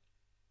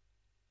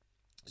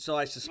 So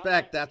I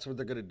suspect that's what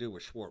they're going to do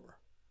with Schwarber.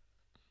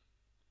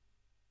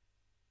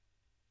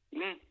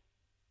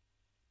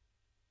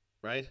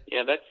 Right?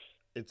 Yeah,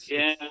 that's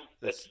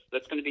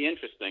going to be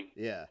interesting.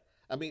 Yeah,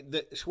 I mean,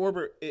 the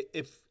Schwarber,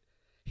 if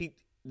he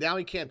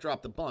can't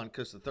drop the bunt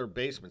because the third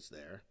baseman's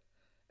there,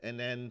 and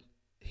then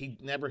he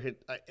never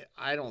hit.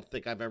 I don't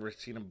think I've ever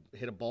seen him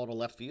hit a ball to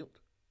left field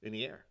in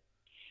the air.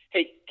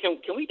 Hey, can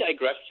we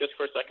digress just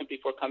for a second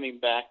before coming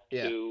back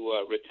Yeah.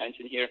 to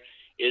retention here?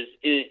 Is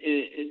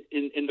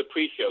in the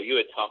pre-show you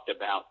had talked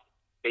about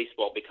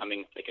baseball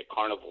becoming like a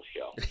carnival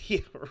show, Yeah,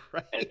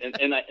 right.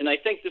 and I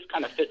think this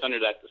kind of fits under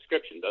that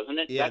description, doesn't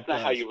it? Yeah, That's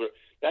not how you were.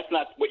 That's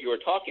not what you were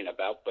talking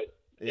about, but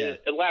Yeah.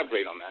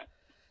 elaborate on that.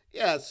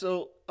 Yeah.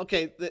 So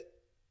okay,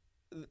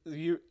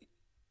 the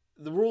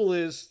rule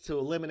is to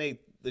eliminate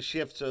the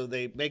shift, so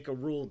they make a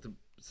rule to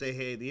say,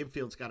 hey, the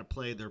infield's got to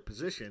play their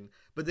position,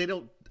 but they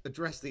don't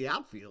address the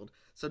outfield.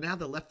 So now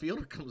the left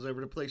fielder comes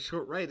over to play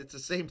short right. It's the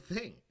same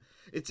thing.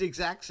 It's the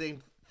exact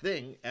same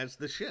thing as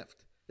the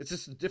shift. It's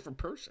just a different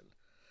person.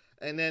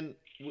 And then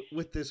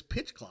with this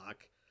pitch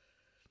clock,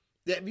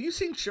 have you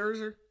seen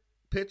Scherzer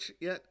pitch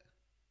yet?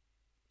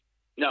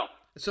 No.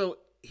 So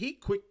he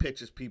quick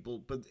pitches people,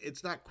 but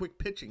it's not quick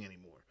pitching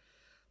anymore.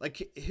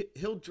 Like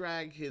he'll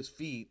drag his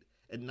feet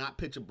and not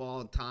pitch a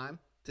ball in time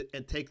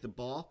and take the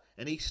ball,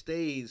 and he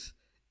stays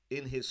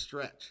in his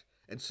stretch.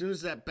 And as soon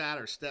as that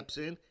batter steps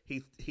in,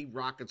 he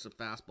rockets a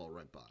fastball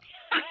right by him.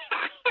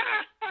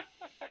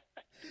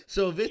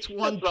 So if it's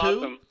 1-2,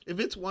 awesome. if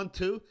it's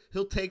 1-2,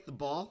 he'll take the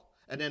ball,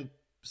 and then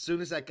as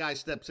soon as that guy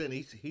steps in,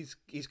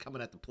 he's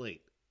coming at the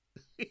plate.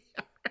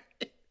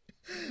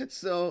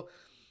 So,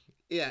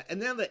 yeah,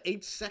 and then the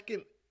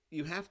 8-second,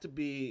 you have to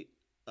be.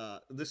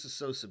 This is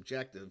so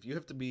subjective. You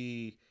have to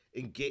be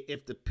engaged.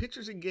 If the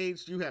pitcher's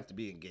engaged, you have to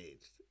be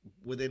engaged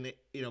within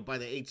by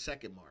the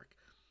 8-second mark.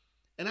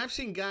 And I've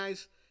seen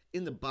guys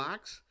in the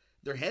box,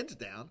 their heads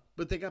down,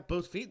 but they got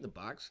both feet in the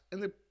box,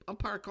 and the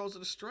umpire calls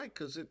it a strike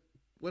because it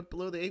went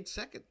below the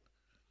 8-second.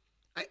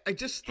 I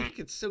just think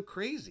it's so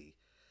crazy,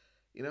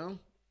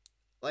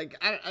 Like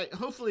I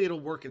hopefully it'll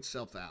work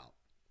itself out.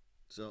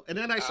 So, and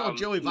then I saw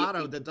Joey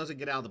Votto that doesn't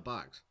get out of the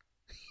box.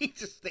 He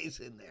just stays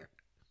in there.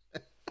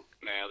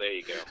 Now there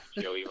you go,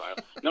 Joey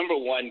Votto. Number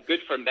one, good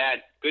for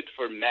Mad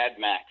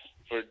Max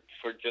for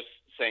just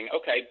saying,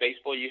 okay,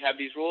 baseball, you have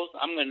these rules.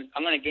 I'm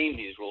gonna game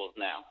these rules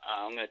now.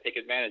 I'm gonna take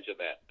advantage of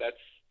that.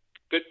 That's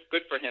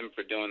good for him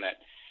for doing that.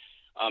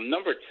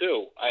 Number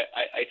two,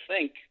 I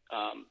think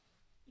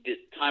the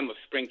time of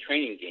spring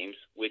training games,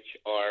 which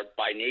are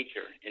by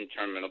nature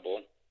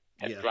interminable,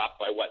 has dropped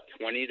by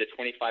 20 to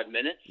 25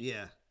 minutes.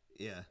 Yeah.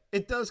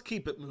 It does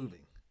keep it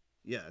moving.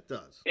 Yeah, it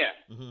does. Yeah.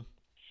 Mm-hmm.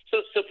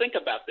 So think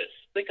about this.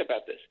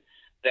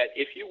 That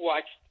if you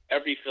watched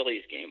every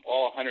Phillies game,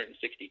 all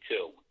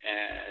 162,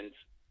 and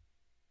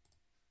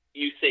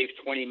you save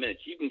 20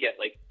 minutes, you can get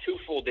like 2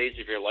 full days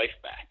of your life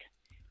back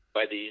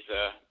by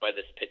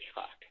this pitch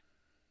clock.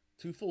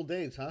 2 full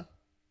days, huh?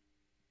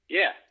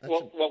 Yeah.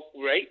 Well,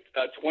 right.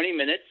 20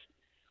 minutes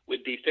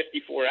would be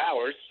 54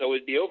 hours, so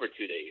it'd be over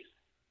 2 days.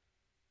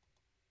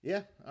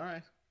 Yeah. All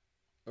right.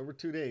 Over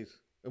 2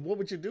 days. And what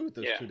would you do with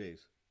those 2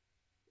 days?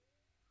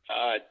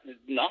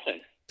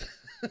 Nothing.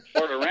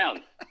 Fart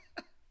around.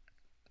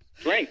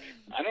 Drink.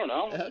 I don't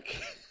know. Okay.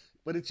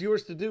 But it's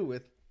yours to do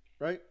with,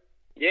 right?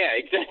 Yeah,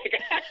 exactly.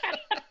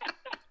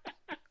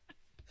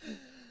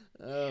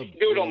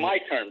 Do it on my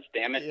terms,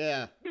 damn it.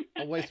 Yeah.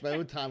 I'll waste my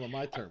own time on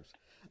my terms.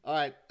 All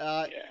right.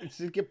 Let's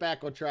get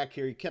back on track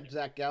here. He kept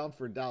Zach Gallen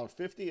for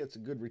 $1.50. That's a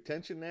good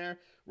retention there.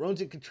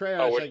 Roansy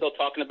Contreras. Oh, we're still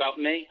talking about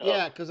me?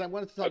 Yeah, because I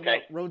wanted to talk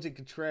about Roansy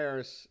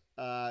Contreras.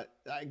 I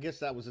guess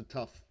that was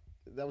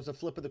a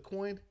flip of the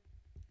coin.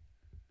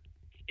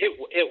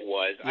 It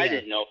was. Yeah. I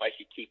didn't know if I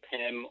should keep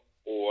him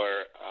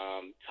or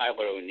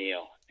Tyler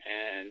O'Neill.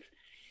 And,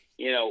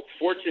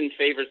 fortune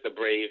favors the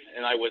brave,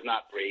 and I was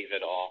not brave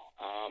at all.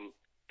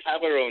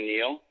 Tyler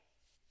O'Neill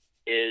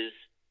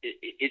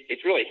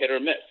it's really hit or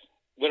miss,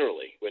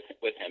 literally, with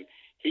him.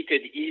 He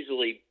could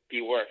easily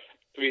be worth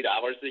 $3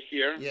 this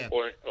year,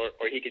 or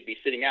he could be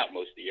sitting out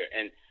most of the year.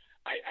 And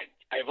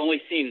I've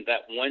only seen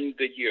that one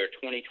good year,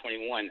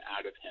 2021,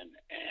 out of him,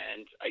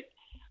 and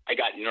I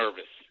got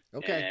nervous.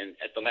 Okay. And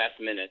at the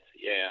last minute,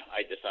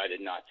 I decided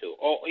not to.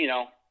 All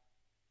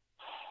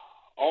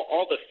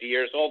the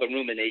fears, all the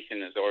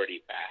rumination is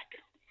already back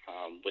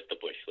with the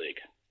Bush League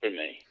for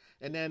me.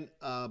 And then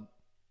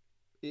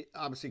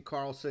obviously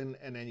Carlson,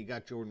 and then you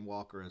got Jordan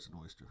Walker as an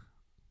oyster.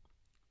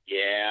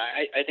 Yeah,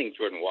 I think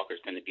Jordan Walker's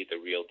going to be the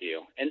real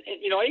deal. And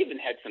I even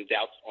had some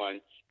doubts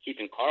on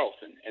keeping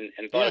Carlson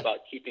and thought about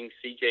keeping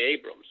C.J.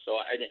 Abrams. So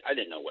I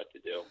didn't know what to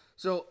do.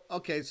 So,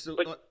 okay,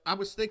 I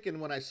was thinking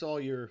when I saw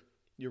your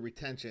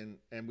retention,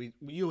 and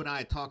you and I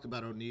had talked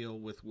about O'Neill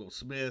with Will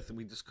Smith, and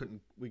we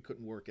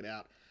couldn't work it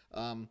out.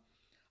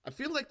 I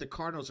feel like the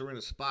Cardinals are in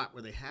a spot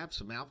where they have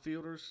some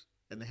outfielders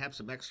and they have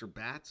some extra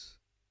bats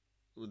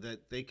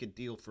that they could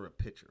deal for a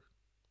pitcher.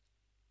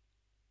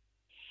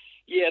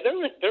 Yeah,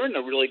 they're in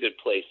a really good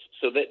place.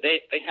 So that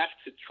they have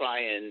to try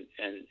and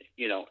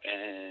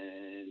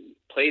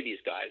play these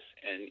guys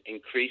and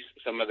increase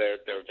some of their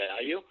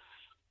value.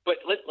 But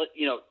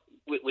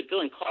with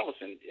Dylan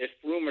Carlson, if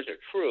rumors are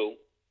true,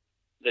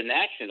 the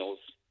Nationals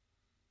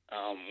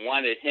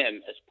wanted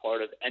him as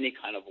part of any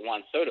kind of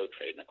Juan Soto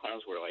trade, and the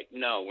Cardinals were like,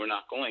 no, we're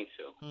not going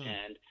to.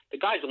 And the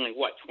guy's only,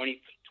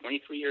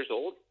 23 years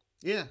old?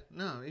 Yeah,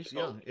 no, he's So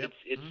young. Yep.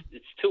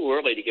 it's too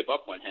early to give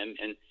up on him,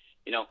 and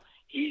you know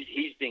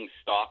he's being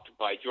stalked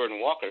by Jordan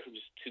Walker,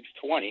 who's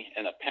 220,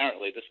 and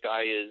apparently this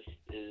guy is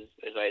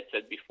as I had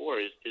said before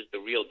is the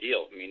real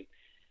deal. I mean,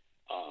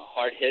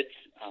 hard hits,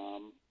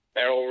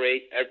 barrel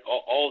rate,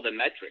 all the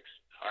metrics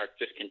are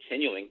just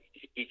continuing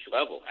each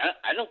level.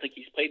 I don't think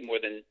he's played more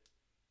than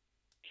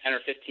 10 or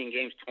 15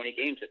 games, 20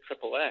 games at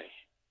AAA.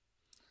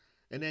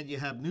 And then you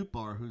have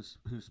Newtbar, who's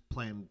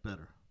playing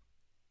better.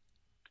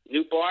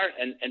 Newtbar,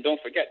 and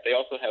don't forget, they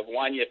also have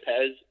Juan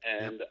Yepes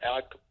and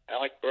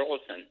Alec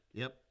Burleson.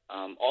 Yep.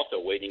 Also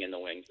waiting in the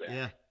wings there.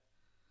 Yeah.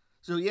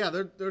 So yeah,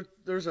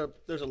 there's a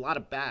lot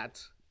of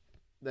bats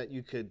that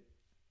you could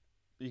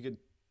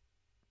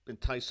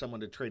entice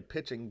someone to trade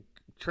pitching.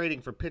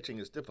 Trading for pitching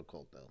is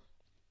difficult though.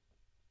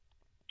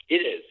 It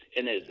is,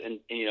 and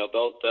you know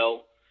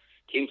they'll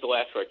teams will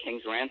ask for a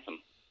king's ransom.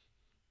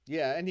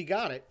 Yeah, and you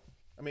got it.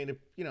 I mean,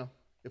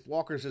 if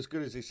Walker's as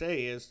good as they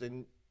say he is,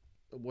 then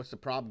what's the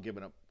problem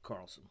giving up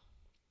Carlson?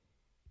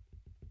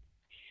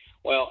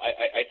 Well,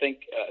 I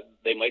think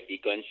they might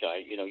be gun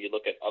shy. You know, you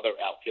look at other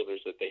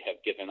outfielders that they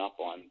have given up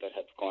on that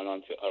have gone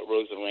on to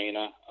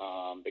Rosarena,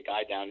 the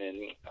guy down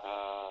in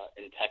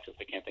Texas.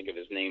 I can't think of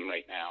his name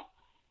right now,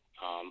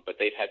 but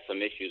they've had some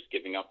issues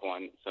giving up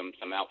on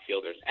some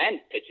outfielders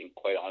and pitching.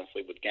 Quite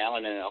honestly, with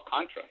Gallen and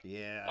Alcantara.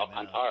 Yeah,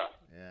 Alcantara.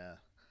 Yeah.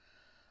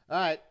 All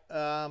right,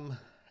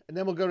 and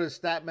then we'll go to the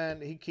stat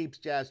man. He keeps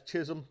Jazz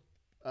Chisholm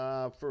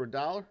for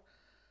 $1.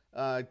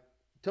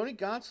 Tony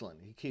Gonsolin,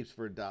 he keeps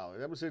for $1.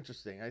 That was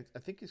interesting. I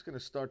think he's going to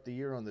start the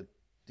year on the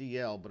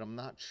DL, but I'm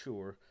not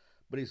sure.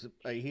 But he's a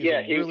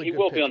really he good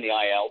will pitcher. be on the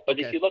IL. But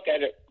Okay. if you look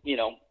at it,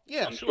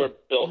 I'm sure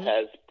Bill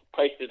has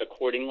priced it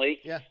accordingly.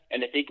 Yeah.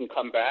 And if he can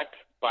come back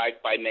by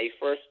May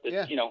 1st,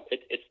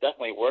 it's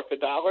definitely worth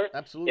 $1.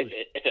 Absolutely.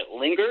 If it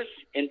lingers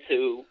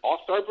into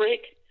All-Star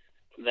break,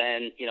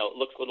 then it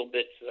looks a little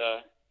bit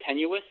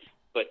tenuous.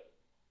 But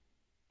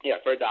yeah,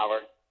 for $1,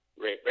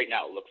 right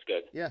now it looks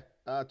good. Yeah.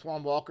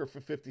 Twan Walker for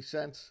 50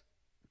 cents,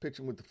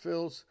 pitching with the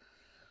Phils.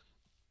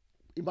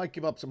 He might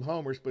give up some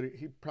homers, but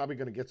he's probably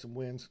going to get some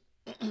wins.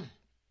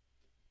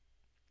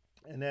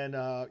 And then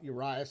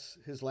Urias,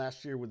 his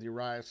last year with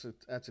Urias,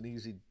 that's an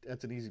easy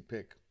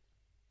pick.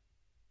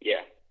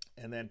 Yeah.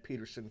 And then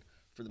Peterson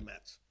for the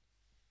Mets.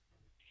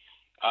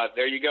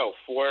 There you go.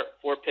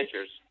 Four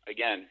pitchers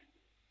again.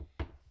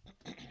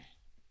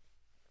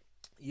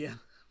 Yeah,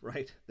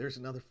 right. There's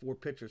another 4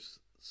 pitchers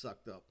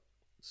sucked up.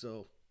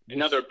 So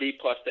another B+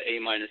 to A-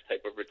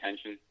 type of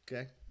retention.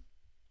 Okay.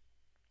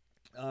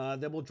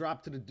 Then we'll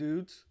drop to the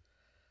dudes.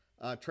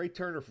 Trey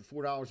Turner for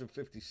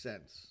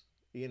 $4.50.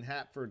 Ian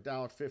Happ for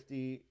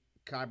 $1.50.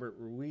 Kybert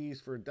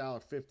Ruiz for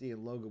 $1.50,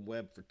 and Logan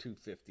Webb for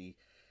 $2.50.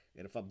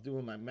 And if I'm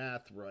doing my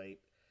math right,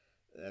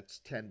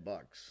 that's $10.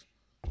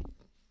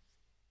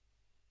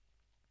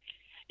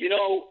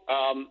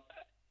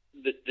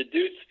 The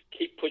dudes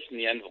keep pushing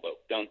the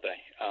envelope, don't they?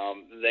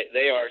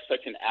 They are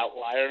such an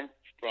outlier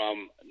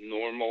from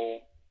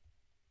normal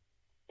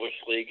Bush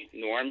League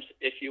norms,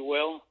 if you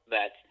will,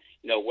 that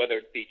whether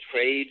it be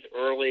trades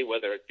early,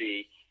 whether it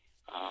be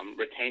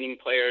retaining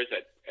players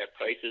at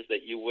prices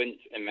that you wouldn't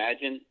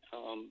imagine,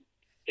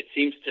 it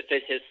seems to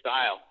fit his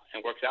style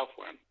and works out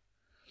for him.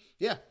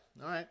 Yeah.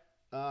 All right.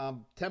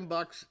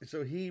 $10.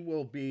 So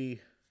he'll be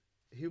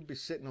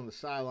sitting on the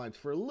sidelines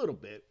for a little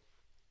bit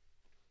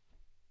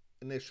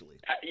initially.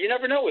 You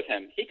never know with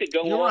him. He could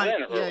go all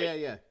in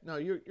early. Yeah. No,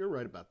 you're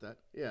right about that.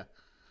 Yeah.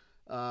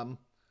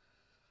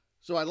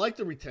 So I like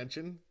the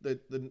retention.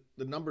 The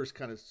numbers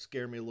kind of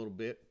scare me a little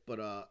bit, but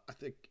I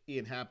think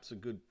Ian Happ's a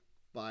good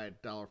buy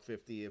at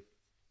 $1.50.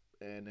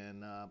 And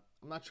then I'm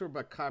not sure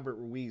about Kybert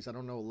Ruiz. I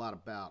don't know a lot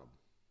about him.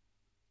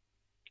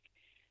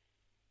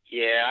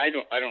 Yeah, I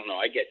don't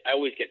know. I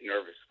always get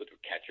nervous with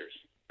catchers,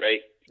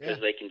 right? Because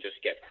they can just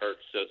get hurt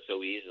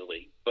so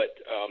easily. But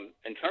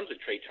in terms of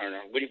Trey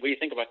Turner, what do you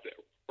think about the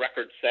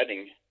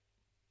record-setting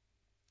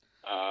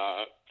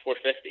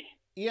 450?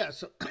 Yeah,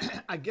 so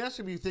I guess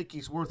if you think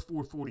he's worth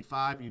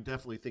 $4.45, you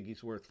definitely think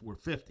he's worth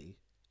 $4.50.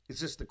 It's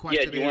just the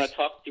question. Yeah, do you want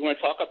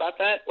to talk about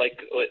that?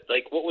 Like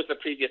what was the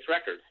previous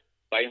record?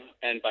 By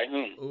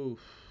whom? Ooh,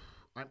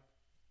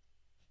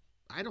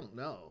 I don't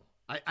know.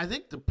 I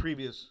think the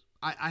previous.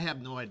 I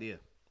have no idea.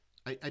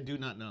 I do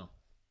not know.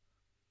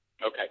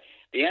 Okay.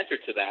 The answer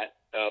to that,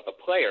 the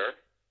player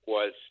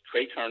was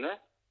Trey Turner.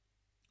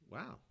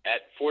 Wow.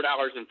 At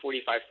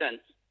 $4.45,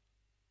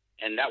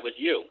 and that was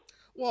you.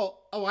 Well,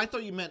 I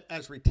thought you meant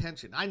as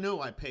retention. I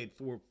know I paid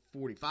 $4.45.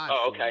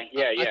 Oh, okay.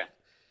 Yeah.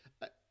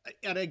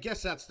 And I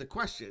guess that's the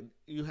question.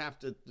 You have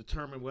to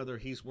determine whether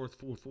he's worth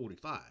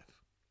 $4.45,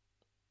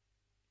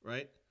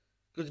 right?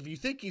 Because if you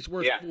think he's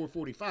worth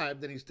 $4.45,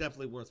 then he's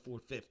definitely worth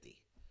 $4.50.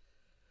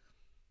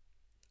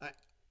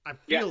 I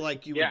feel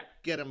like you would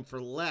get him for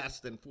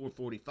less than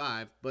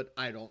 $4.45, but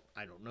I don't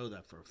know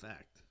that for a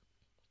fact.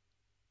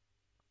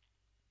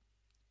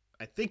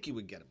 I think you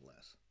would get him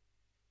less,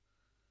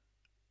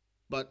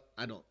 but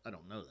I don't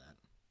know that,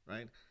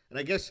 right? And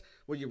I guess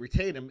when you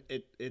retain him,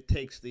 it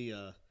takes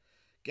the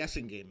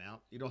guessing game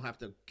out. You don't have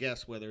to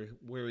guess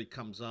where he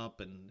comes up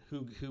and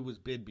who was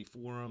bid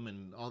before him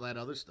and all that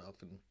other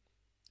stuff, and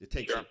it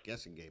takes Sure. the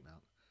guessing game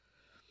out.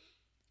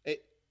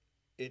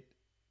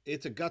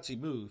 It's a gutsy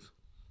move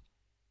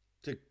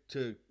to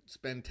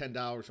spend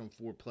 $10 on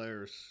 4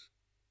 players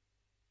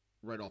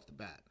right off the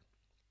bat.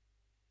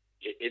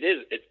 It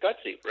is. It's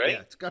gutsy, right?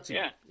 Yeah, it's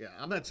gutsy. Yeah.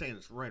 I'm not saying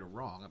it's right or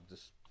wrong. I'm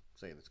just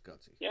saying it's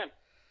gutsy. Yeah.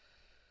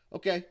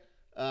 Okay.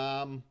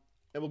 And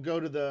we'll go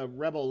to the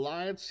Rebel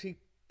Alliance. He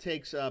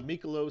takes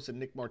Mikolos and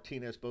Nick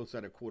Martinez, both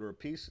at a quarter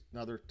apiece.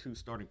 Another 2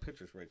 starting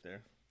pitchers right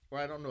there. Or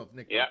I don't know if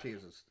Nick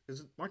Martinez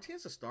is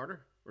Martinez a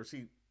starter, or is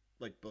he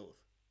like both?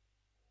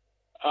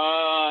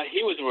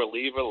 He was a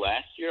reliever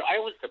last year. I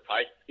was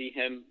surprised to see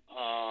him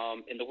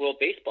in the World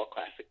Baseball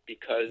Classic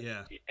because,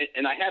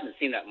 and I haven't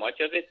seen that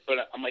much of it,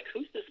 but I'm like,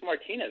 who's this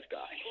Martinez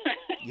guy?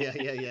 Yeah.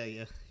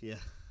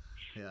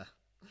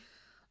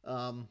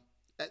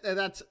 And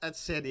that's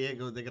San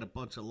Diego. They got a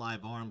bunch of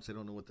live arms they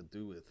don't know what to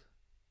do with.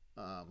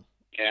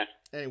 Yeah.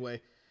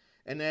 Anyway,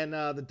 and then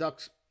the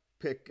Ducks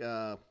pick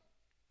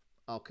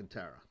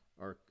Alcantara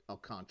or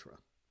Alcantara.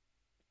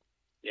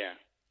 Yeah.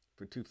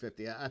 For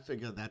 $250. I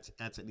figure that's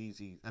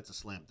a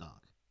slam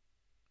dunk.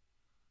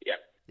 Yeah.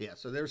 Yeah.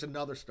 So there's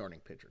another starting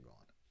pitcher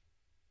gone.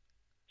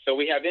 So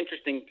we have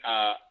interesting.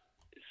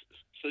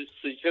 So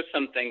just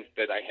some things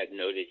that I had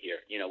noted here.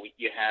 You know,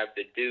 you have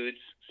the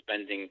dudes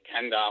spending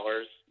 $10.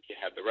 You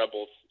have the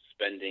Rebels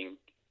spending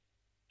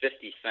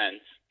 50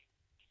 cents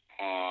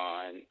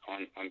on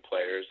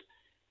players.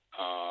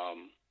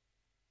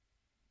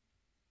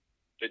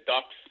 The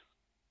Ducks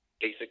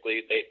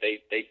basically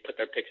they put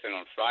their picks in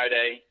on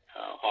Friday.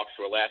 Hawks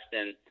were last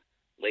in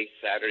late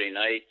Saturday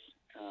night.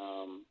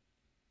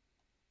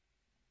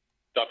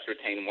 Ducks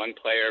retained 1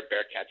 player.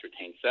 Bearcats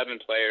retained 7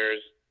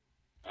 players.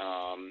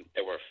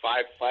 There were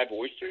five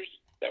oysters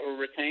that were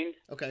retained.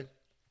 Okay.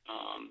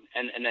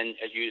 And then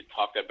as you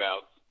talked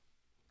about,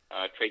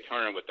 Trey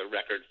Turner with the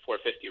record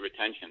 450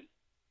 retention.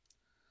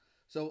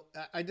 So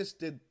I just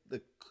did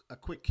a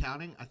quick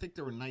counting. I think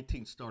there were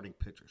 19 starting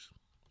pitchers.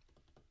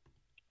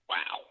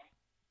 Wow.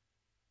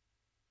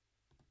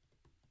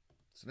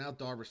 So now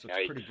Darvish looks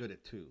pretty good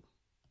at 2.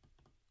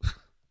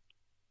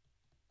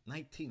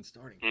 19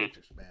 starting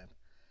pitchers, man.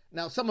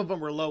 Now some of them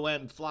were low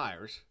end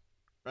flyers,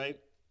 right?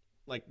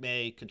 Like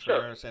May,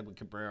 Contreras, Edwin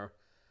Cabrera,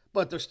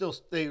 but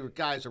they were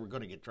guys that were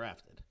going to get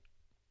drafted.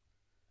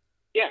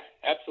 Yeah,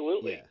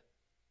 absolutely. Yeah,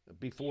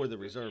 before the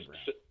reserve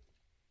round. So,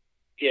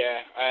 you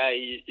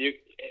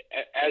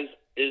as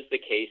is the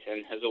case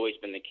and has always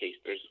been the case.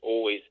 There's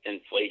always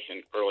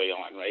inflation early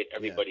on, right?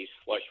 Everybody's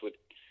flush with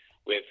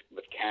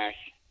cash,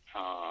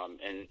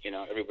 and you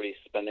know everybody's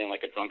spending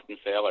like a drunken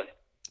sailor.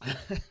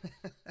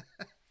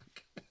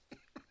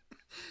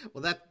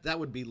 Well, that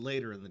would be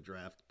later in the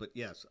draft, but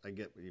yes, I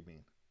get what you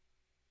mean.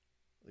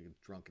 Like a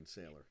drunken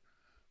sailor.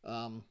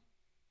 All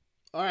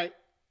right.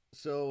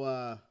 So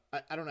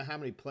I don't know how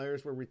many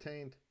players were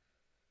retained.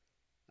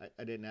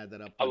 I didn't add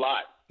that up. A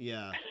lot.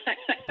 Yeah,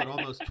 but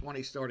almost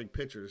 20 starting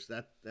pitchers.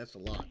 That's a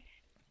lot.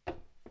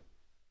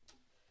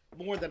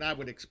 More than I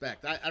would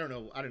expect. I don't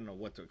know. I don't know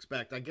what to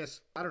expect. I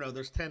guess I don't know.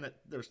 There's 10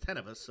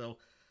 of us, so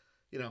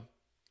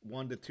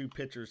 1 to 2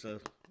 pitchers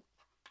a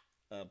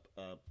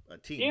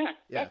team.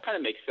 Yeah, that kind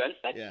of makes sense.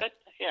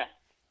 Yeah.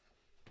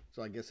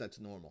 So I guess that's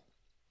normal.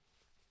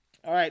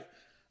 All right.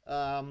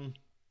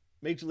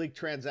 Major League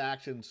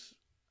transactions.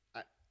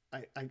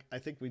 I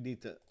think we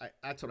need to.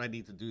 That's what I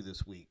need to do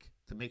this week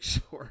to make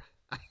sure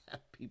I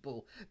have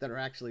people that are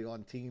actually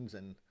on teams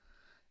and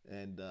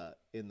in the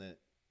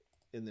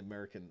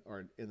American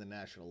or in the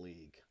National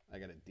League. I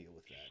got to deal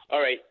with that. All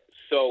right.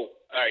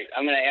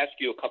 I'm going to ask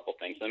you a couple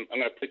things. I'm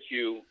going to put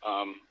you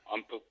on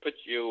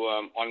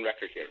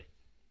record here.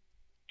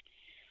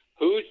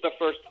 Who's the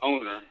first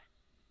owner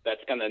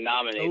that's going to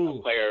nominate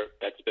a player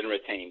that's been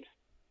retained?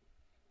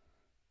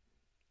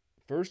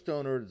 First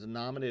owner to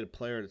nominate a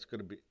player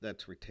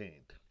that's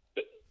retained.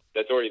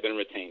 That's already been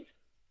retained.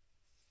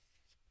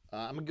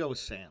 I'm gonna go with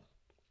Sam.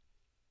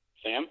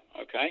 Sam,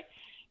 okay.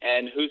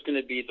 And who's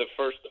going to be the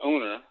first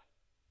owner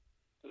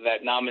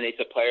that nominates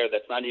a player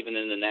that's not even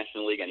in the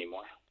National League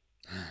anymore?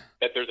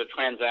 That there's a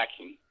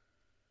transaction.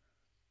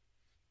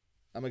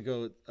 I'm gonna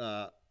go.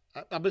 I'm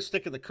gonna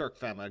stick in the Kirk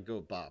family. I'd go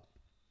with Bob.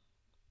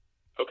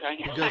 Okay.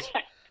 Because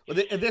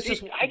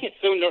I get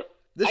so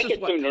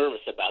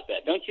nervous about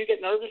that. Don't you get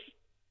nervous?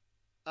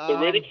 The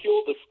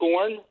ridicule, the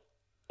scorn,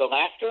 the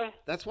laughter.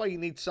 That's why you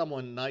need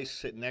someone nice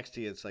sitting next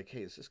to you. It's like,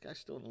 hey, is this guy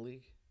still in the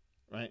league?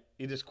 Right?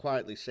 You just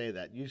quietly say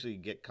that. Usually you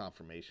get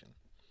confirmation.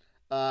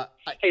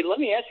 Hey, let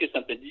me ask you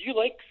something. Did you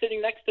like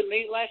sitting next to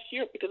me last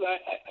year? Because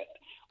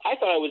I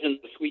thought I was in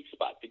the sweet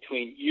spot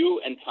between you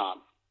and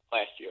Tom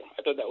last year.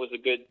 I thought that was a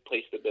good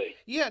place to be.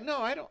 Yeah, no,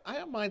 I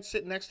don't mind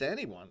sitting next to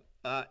anyone.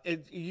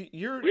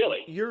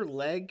 Your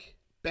leg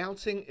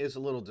bouncing is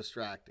a little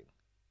distracting.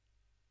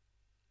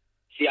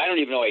 See, I don't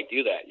even know I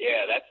do that.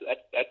 Yeah,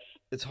 that's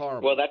it's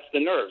horrible. Well, that's the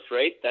nerves,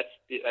 right? That's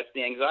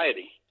the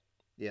anxiety.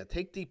 Yeah,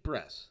 take deep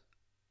breaths.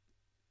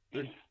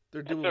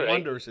 They're doing right.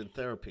 wonders in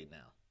therapy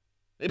now.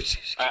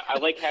 I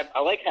like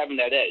having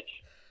that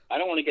edge. I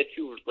don't want to get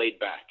too laid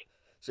back.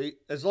 So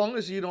as long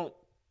as you don't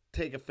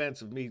take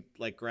offense of me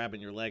like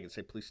grabbing your leg and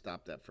say, "Please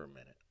stop that for a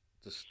minute."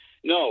 Just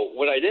No,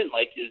 what I didn't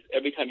like is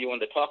every time you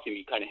wanted to talk to me,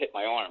 you kind of hit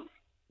my arm.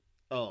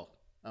 oh,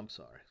 I'm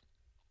sorry.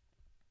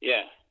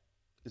 Yeah.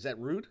 Is that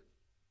rude?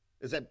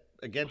 Is that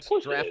against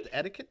Of draft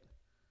etiquette?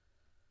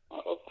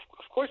 Of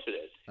course it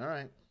is. All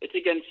right. It's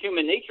against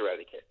human nature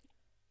etiquette.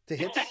 To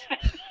hit.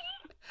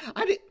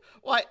 I did.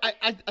 Well,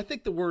 I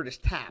think the word is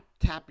tap.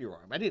 Tap your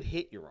arm. I didn't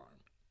hit your arm.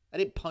 I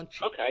didn't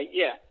punch you. Okay.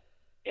 Yeah.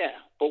 Yeah.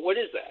 But what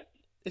is that?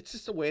 It's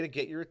just a way to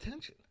get your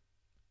attention.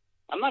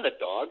 I'm not a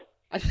dog.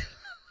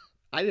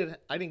 I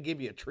didn't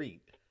give you a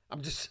treat.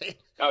 I'm just saying.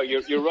 Oh,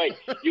 you're right.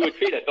 You would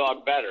treat a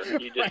dog better.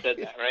 You just Right. said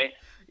that, right?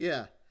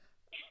 Yeah.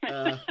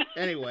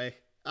 Anyway,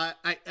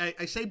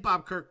 I say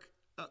Bob Kirk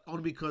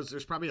only because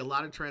there's probably a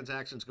lot of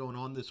transactions going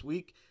on this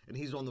week, and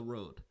he's on the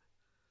road.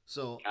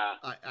 So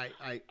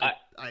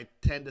I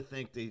tend to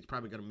think that he's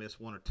probably going to miss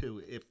one or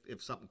two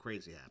if something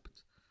crazy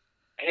happens.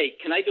 Hey,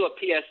 can I do a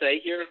PSA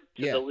here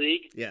to the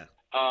league? Yeah.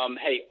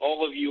 Hey,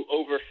 all of you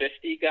over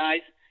 50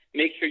 guys,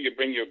 make sure you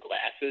bring your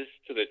glasses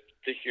to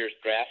this year's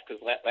draft,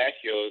 because last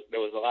year there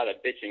was a lot of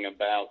bitching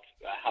about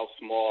how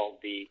small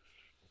the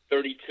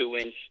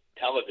 32-inch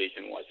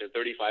television was, or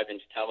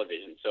 35-inch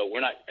television. So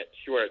we're not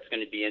sure it's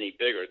going to be any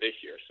bigger this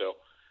year. So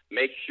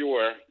make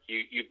sure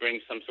you bring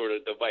some sort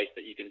of device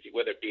that you can see,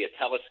 whether it be a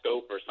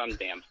telescope or some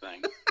damn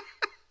thing.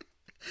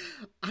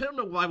 I don't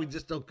know why we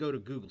just don't go to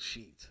Google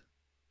Sheets.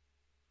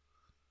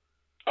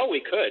 Oh,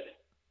 we could.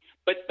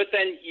 But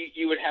then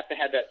you would have to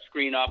have that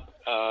screen up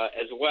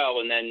as well,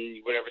 and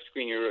then whatever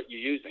screen you're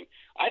using.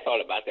 I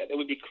thought about that. It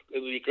would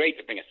be great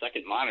to bring a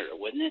second monitor,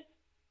 wouldn't it?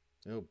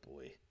 Oh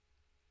boy.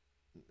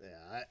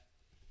 Yeah.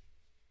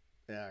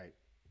 All right.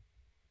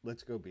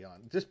 Let's go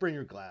beyond. Just bring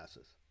your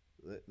glasses.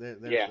 There's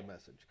the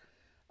message.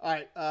 All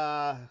right.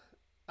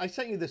 I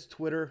sent you this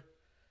Twitter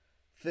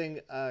thing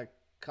a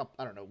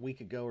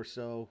week ago or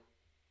so.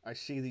 I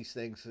see these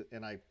things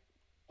and I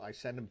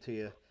send them to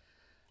you.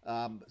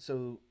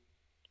 So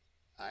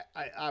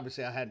I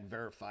obviously I hadn't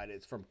verified it.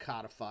 It's from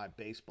Codified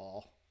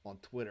Baseball on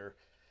Twitter,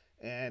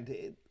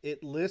 and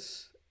it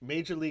lists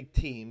major league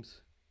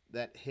teams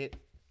that hit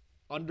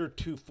under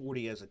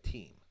 240 as a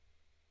team,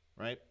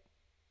 right?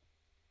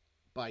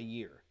 By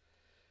year.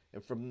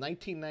 And from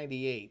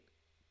 1998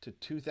 to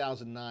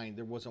 2009,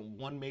 there wasn't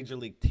one major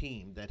league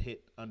team that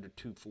hit under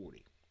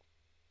 240.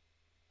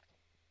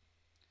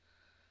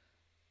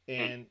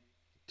 And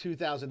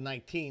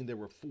 2019, there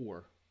were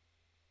 4.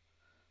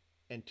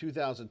 In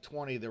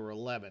 2020, there were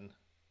 11.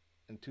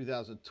 In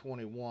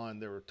 2021,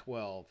 there were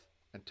 12.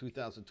 In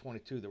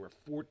 2022, there were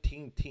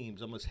 14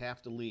 teams, almost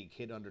half the league,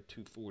 hit under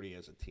 240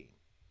 as a team.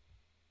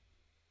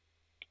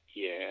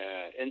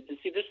 Yeah, and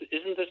see,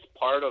 isn't this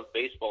part of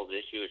baseball's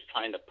issue, is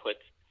trying to put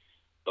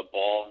the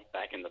ball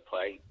back into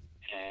play?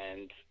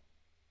 And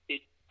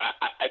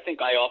I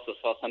think I also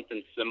saw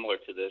something similar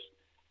to this,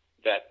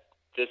 that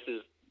this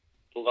is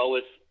the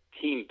lowest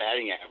team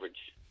batting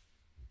average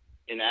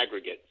in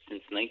aggregate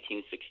since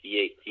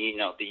 1968.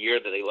 The year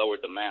that they lowered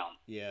the mound.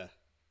 Yeah.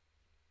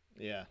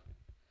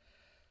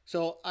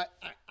 So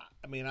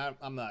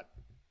I'm not.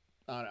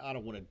 I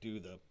don't want to do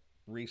the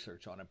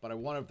research on it, but I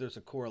wonder if there's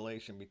a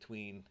correlation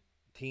between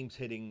teams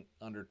hitting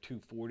under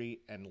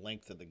 240 and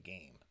length of the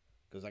game.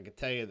 Because I can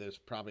tell you, there's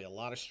probably a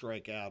lot of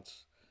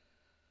strikeouts,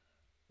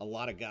 a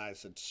lot of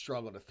guys that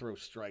struggle to throw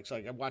strikes.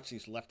 Like I watch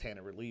these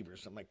left-handed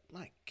relievers, I'm like,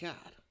 my God,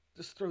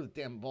 just throw the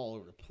damn ball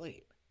over the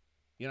plate.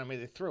 You know what I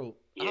mean?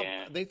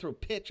 They throw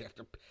pitch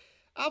after.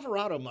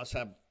 Alvarado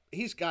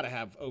he's got to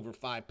have over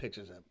 5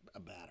 pitches a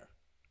batter.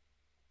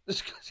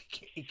 Just because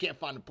he can't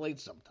find the plate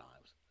sometimes.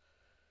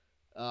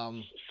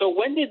 So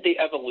when did the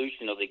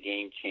evolution of the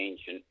game change,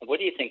 and what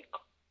do you think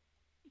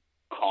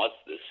caused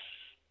this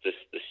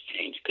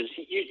change? Because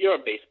you're a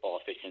baseball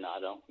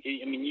aficionado.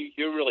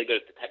 You're really good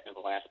at the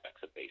technical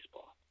aspects of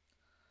baseball.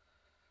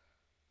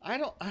 I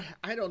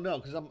don't know,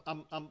 because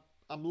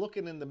I'm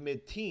looking in the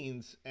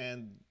mid-teens,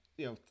 and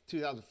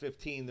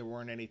 2015 there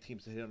weren't any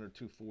teams that hit under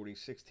 240.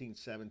 16,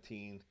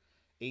 17,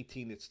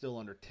 18 it's still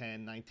under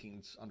 10,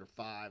 19's under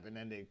 5, and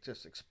then it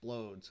just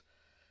explodes.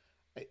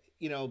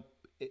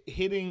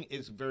 Hitting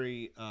is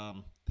very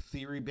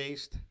theory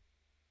based.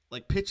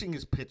 Like pitching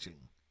is pitching.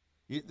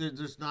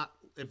 There's not,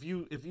 if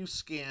you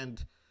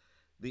scanned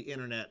the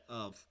internet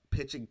of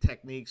pitching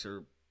techniques,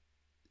 or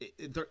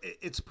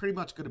it's pretty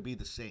much going to be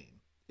the same.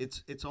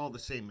 It's all the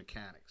same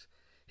mechanics.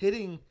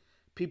 Hitting,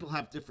 people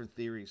have different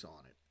theories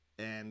on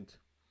it, and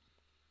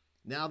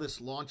now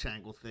this launch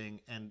angle thing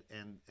and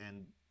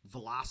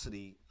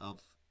velocity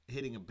of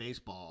hitting a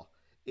baseball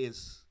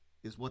is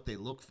what they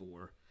look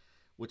for,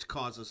 which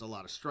causes a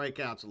lot of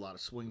strikeouts, a lot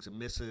of swings and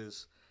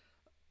misses,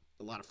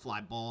 a lot of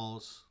fly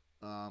balls.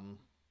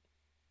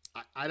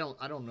 I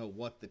don't know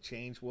what the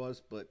change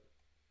was, but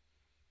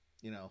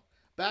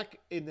back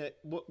in the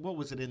what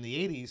was it, in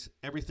the 80s,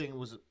 everything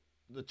was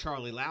the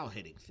Charlie Lau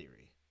hitting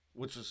theory,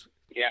 which was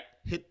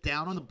hit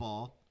down on the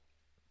ball,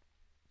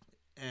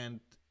 and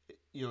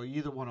you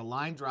either want a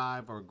line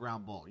drive or a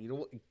ground ball. You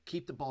don't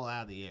keep the ball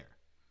out of the air,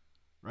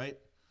 right?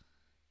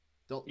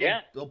 Don't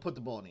put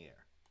the ball in the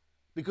air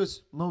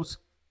because most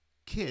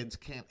kids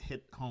can't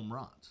hit home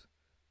runs.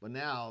 But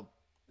now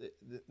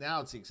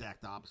it's the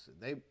exact opposite.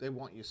 They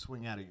want you to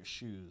swing out of your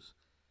shoes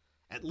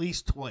at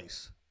least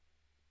twice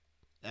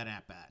at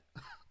bat,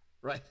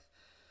 right?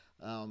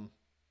 I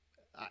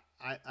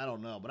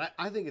don't know, but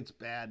I think it's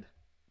bad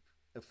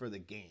for the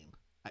game.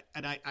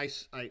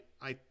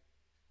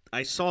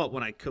 I saw it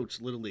when I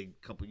coached Little League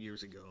a couple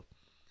years ago,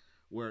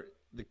 where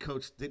the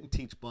coach didn't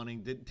teach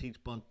bunting, didn't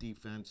teach bunt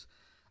defense,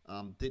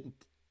 didn't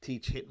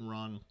teach hit and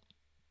run,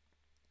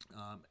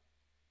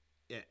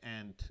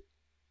 and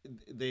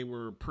they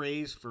were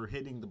praised for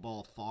hitting the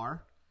ball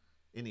far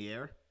in the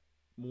air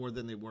more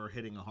than they were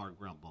hitting a hard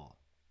ground ball.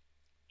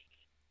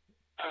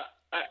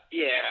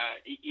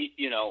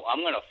 I'm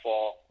going to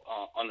fall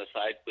on the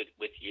side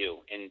with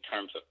you in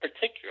terms of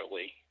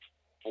particularly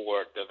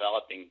for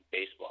developing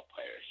baseball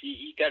players.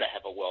 You got to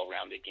have a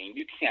well-rounded game.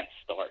 You can't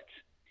start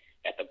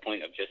at the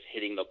point of just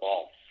hitting the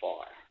ball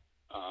far,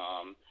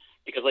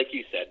 because, like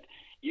you said,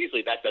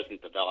 usually that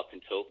doesn't develop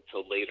until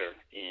later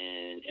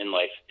in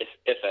life,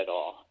 if at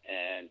all.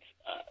 And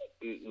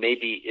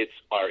maybe it's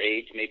our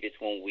age, maybe it's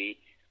when we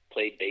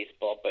played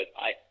baseball, but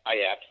I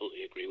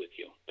absolutely agree with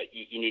you. But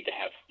you need to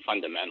have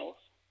fundamentals.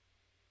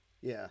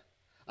 Yeah.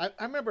 I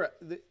remember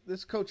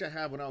this coach I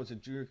had when I was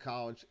in junior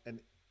college, and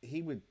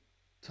he would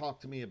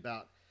talk to me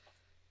about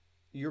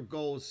your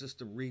goal is just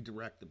to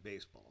redirect the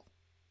baseball.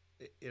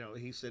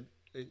 He said,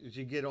 as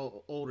you get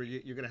older,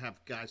 you're going to have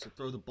guys that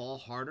throw the ball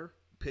harder,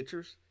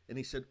 pitchers, and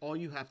he said, all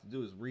you have to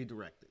do is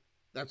redirect it.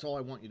 That's all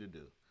I want you to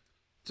do.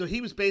 So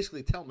he was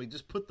basically telling me,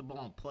 just put the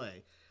ball in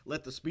play,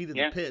 let the speed of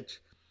the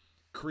pitch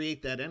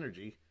create that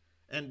energy,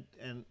 and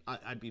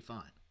I'd be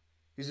fine.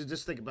 He said,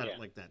 just think about it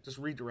like that. Just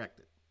redirect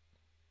it.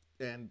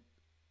 And,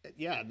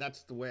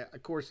 that's the way.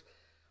 Of course,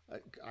 I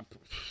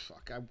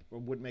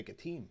wouldn't make a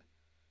team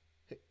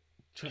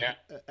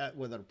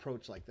with an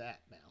approach like that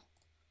now.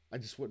 I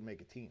just wouldn't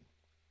make a team.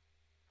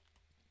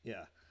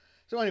 Yeah.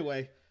 So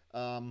anyway,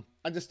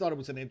 I just thought it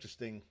was an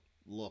interesting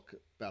look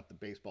about the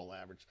baseball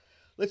average.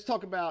 Let's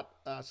talk about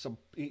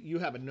you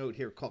have a note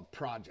here called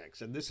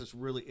projects, and this is a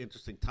really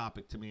interesting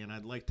topic to me, and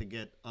I'd like to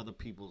get other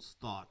people's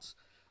thoughts.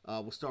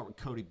 We'll start with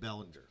Cody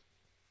Bellinger.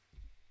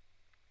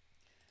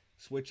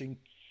 Switching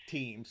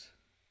teams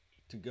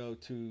to go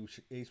to,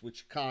 he's with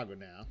Chicago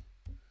now,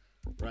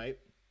 right?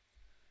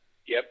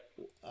 Yep.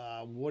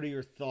 What are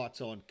your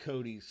thoughts on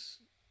Cody's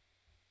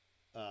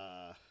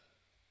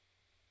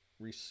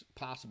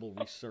possible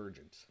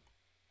resurgence?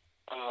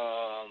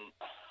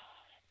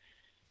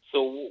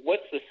 So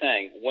what's the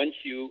saying? Once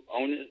you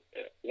own a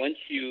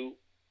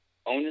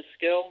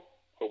skill,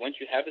 or once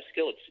you have a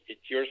skill,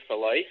 it's yours for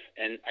life.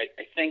 And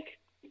I think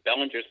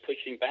Bellinger's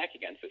pushing back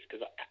against this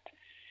because,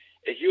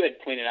 as you had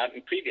pointed out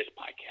in previous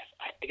podcasts,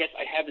 I guess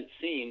I haven't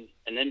seen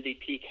an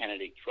MVP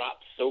candidate drop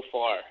so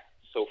far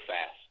so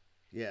fast.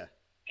 Yeah.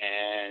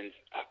 And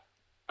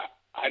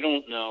I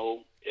don't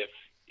know if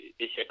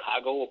is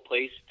Chicago a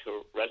place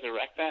to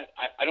resurrect that?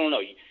 I don't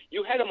know.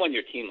 You had him on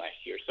your team last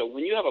year, so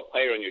when you have a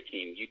player on your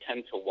team, you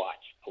tend to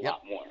watch a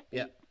lot more.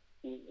 Yeah.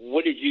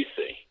 What did you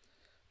see?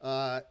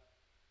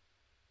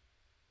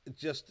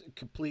 Just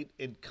complete.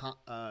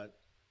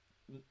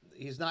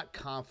 He's not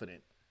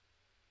confident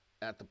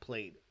at the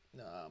plate.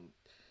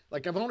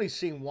 I've only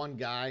seen one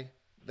guy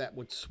that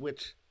would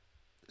switch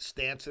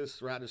stances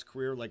throughout his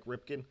career, like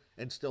Ripken,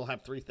 and still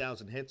have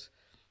 3,000 hits.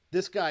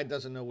 This guy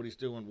doesn't know what he's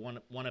doing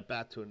one at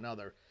bat to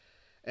another.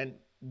 And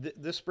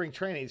this spring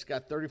training, he's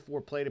got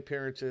 34 plate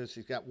appearances.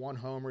 He's got 1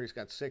 homer. He's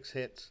got 6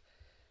 hits.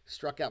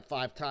 Struck out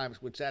 5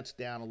 times, which that's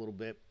down a little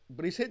bit.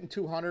 But he's hitting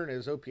 200, and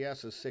his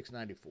OPS is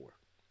 694.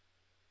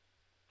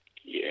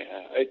 Yeah.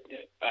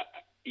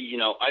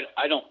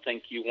 I don't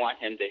think you want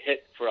him to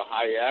hit for a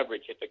high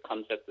average if it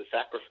comes at the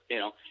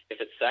if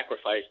it's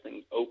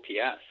sacrificing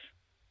OPS.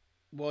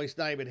 Well, he's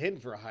not even hitting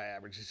for a high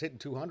average. He's hitting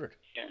 200.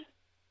 Yeah.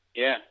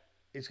 Yeah.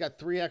 He's got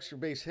 3 extra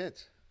base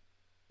hits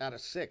out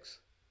of 6.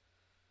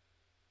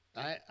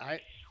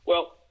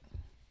 Well,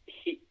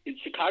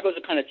 Chicago's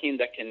the kind of team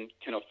that can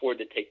afford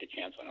to take the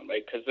chance on him,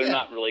 right? Because they're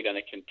not really going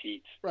to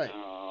compete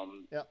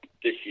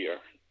this year.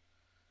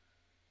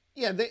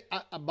 Yeah,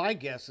 my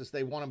guess is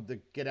they want him to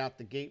get out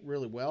the gate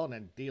really well and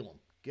then deal him.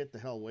 Get the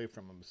hell away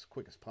from him as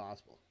quick as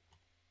possible.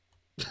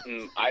 That's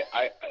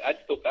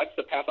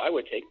the path I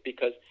would take,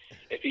 because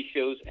if he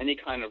shows any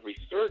kind of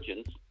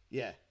resurgence,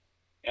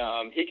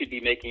 he could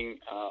be making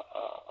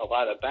a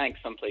lot of bank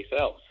someplace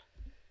else.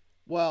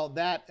 Well,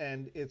 that,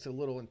 and it's a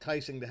little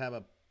enticing to have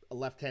a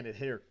left-handed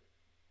hitter,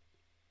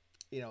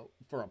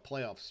 for a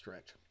playoff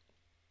stretch.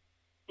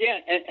 Yeah,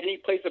 and he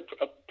plays a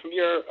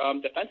premier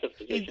defensive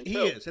position. He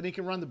is, and he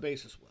can run the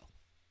bases well.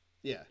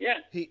 Yeah. Yeah.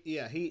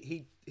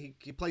 He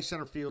can play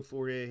center field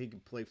for you. He can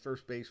play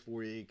first base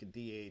for you. He can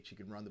DH. He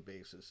can run the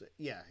bases.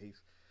 He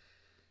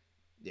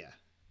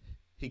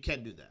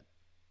can do that.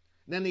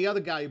 And then the other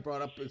guy you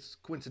brought up is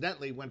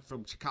coincidentally went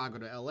from Chicago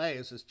to L.A.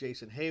 Is this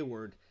Jason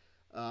Hayward.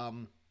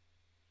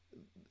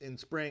 in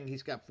spring,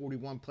 he's got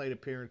 41 plate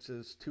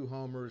appearances, 2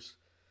 homers.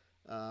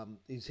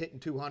 He's hitting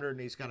 200, and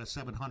he's got a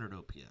 700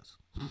 OPS.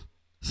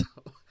 So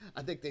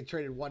I think they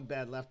traded one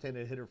bad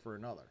left-handed hitter for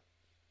another.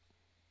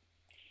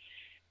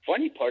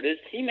 Funny part is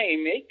he may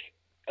make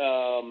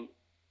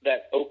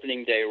that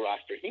opening day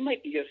roster. He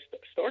might be a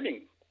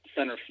starting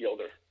center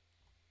fielder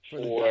For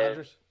the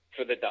Dodgers?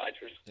 For the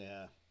Dodgers.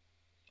 Yeah,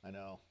 I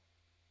know.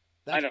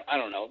 I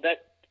don't know.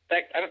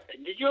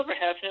 Did you ever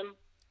have him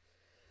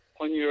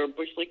on your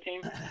Bush League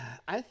team?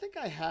 I think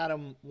I had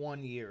him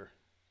 1 year.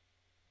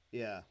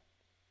 Yeah.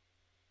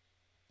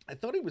 I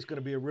thought he was going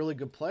to be a really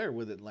good player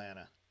with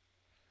Atlanta.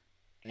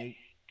 It's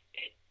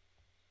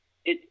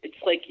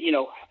like,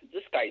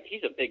 this guy,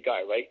 he's a big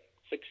guy, right?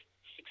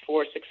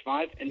 6'4",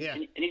 6'5", and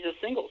he's a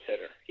singles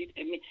hitter.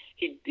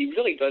 He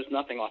really does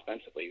nothing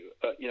offensively.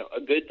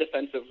 A good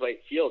defensive right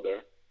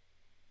fielder.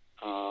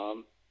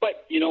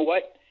 But you know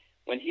what?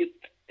 When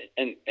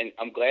and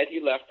I'm glad he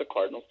left the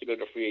Cardinals to go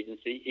to free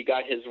agency. He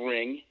got his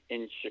ring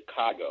in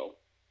Chicago.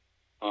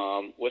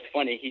 What's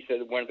funny, he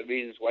said one of the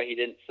reasons why he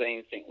didn't stay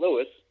in St.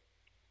 Louis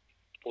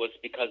was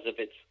because of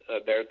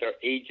their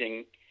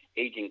aging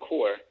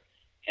core,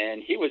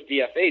 and he was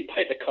DFA'd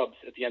by the Cubs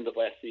at the end of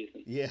last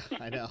season. Yeah,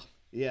 I know.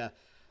 Yeah,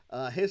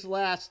 his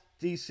last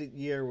decent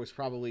year was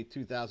probably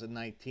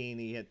 2019.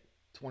 He hit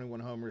 21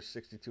 homers,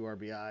 62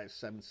 RBIs,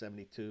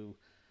 772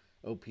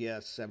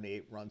 OPS,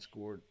 78 runs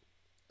scored.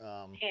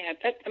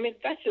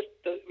 That's just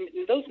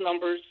those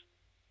numbers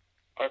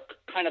are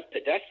kind of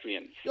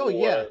pedestrian. For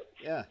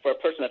a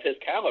person of his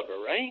caliber,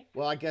 right?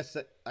 Well, I guess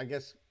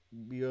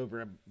we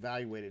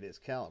over-evaluated his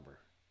caliber.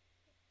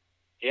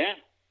 Yeah.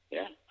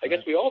 I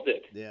guess we all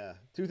did. Yeah.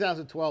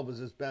 2012 was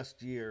his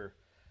best year.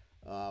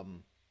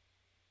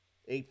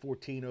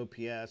 814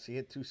 OPS. He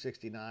hit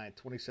 269,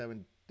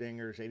 27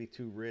 dingers,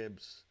 82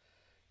 ribs,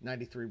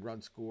 93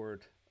 runs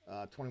scored,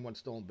 21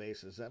 stolen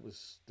bases. That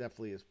was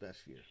definitely his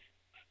best year.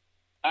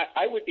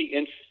 I would be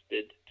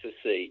interested to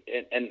see,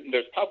 and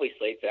there's probably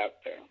slates out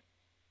there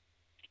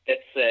that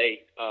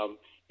say,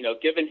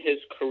 given his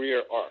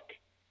career arc,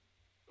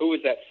 who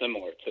is that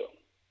similar to?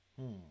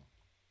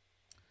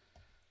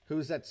 Who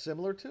is that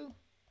similar to?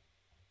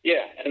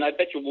 Yeah, and I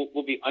bet you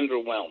we'll be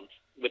underwhelmed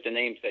with the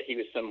names that he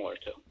was similar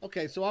to.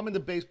 Okay, so I'm in the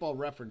Baseball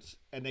Reference,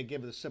 and they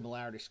give the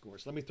similarity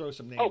scores. Let me throw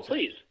some names. Oh,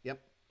 please. Yep.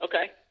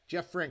 Okay.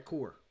 Jeff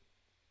Francoeur.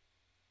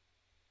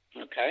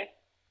 Okay.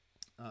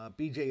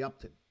 B.J.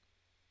 Upton.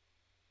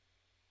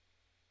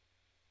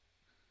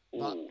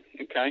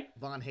 Okay.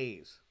 Von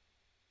Hayes.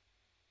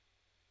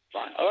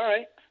 Fine. All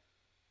right.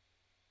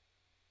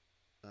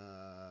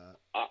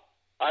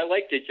 I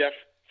like the Jeff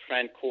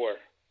Francoeur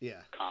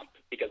comp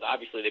because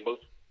obviously they both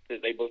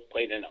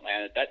played in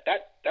Atlanta.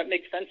 That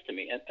makes sense to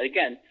me. And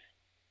again,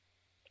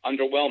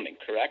 underwhelming,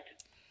 correct?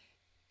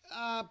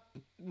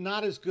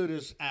 Not as good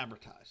as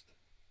advertised.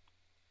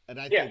 And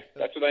I think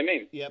that's what I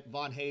mean. Yep,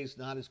 Von Hayes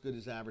not as good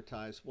as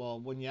advertised. Well,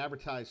 when you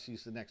advertise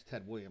he's the next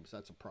Ted Williams,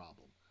 that's a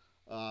problem.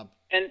 And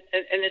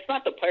it's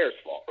not the player's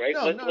fault, right?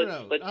 No.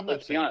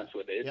 Let's be honest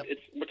with it. Yep.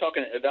 We're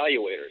talking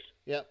evaluators.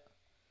 Yep.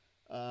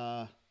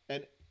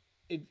 And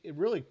it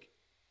really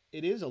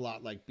is a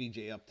lot like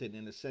B.J. Upton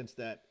in the sense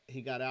that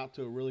he got out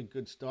to a really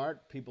good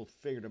start. People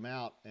figured him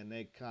out, and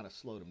they kind of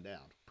slowed him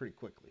down pretty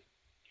quickly.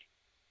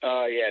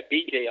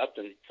 B.J.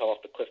 Upton fell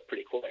off the cliff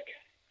pretty quick.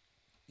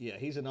 Yeah,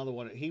 he's another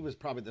one. He was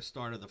probably the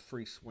start of the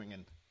free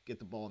swinging, get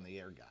the ball in the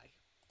air guy.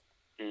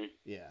 Mm.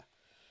 Yeah.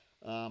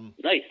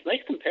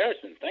 Nice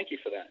comparison. Thank you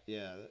for that.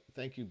 Yeah,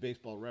 thank you,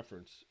 Baseball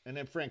Reference. And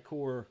then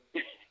Francoeur,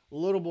 a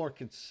little more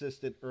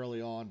consistent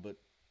early on, but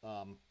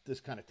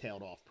this kind of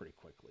tailed off pretty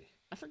quickly.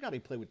 I forgot he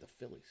played with the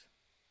Phillies.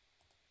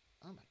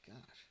 Oh, my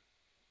gosh.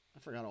 I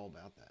forgot all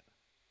about that.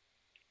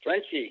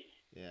 Frenchie.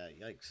 Yeah,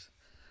 yikes.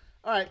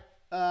 All right.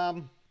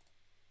 And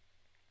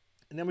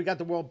then we got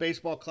the World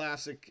Baseball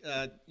Classic.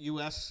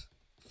 U.S.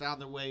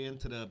 found their way in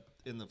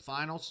the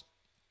finals,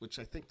 which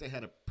I think they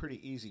had a pretty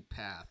easy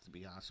path, to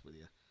be honest with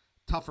you.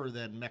 Tougher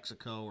than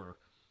Mexico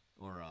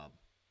or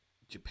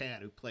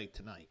Japan, who played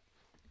tonight.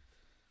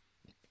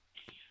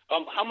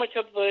 How much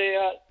of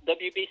the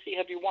WBC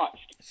have you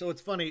watched? So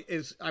it's funny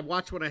is I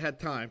watched when I had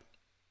time,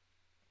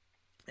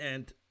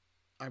 and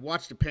I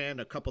watched Japan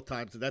a couple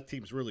times, and that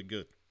team's really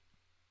good.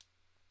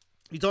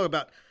 You talk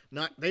about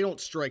they don't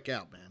strike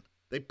out, man.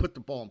 They put the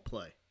ball in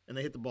play, and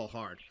they hit the ball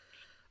hard.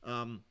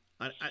 You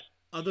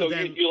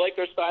like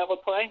their style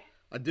of play?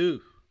 I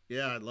do.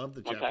 Yeah, I love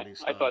the Japanese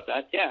style. I thought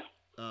that, yeah.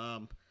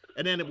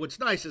 And then what's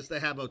nice is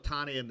they have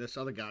Otani and this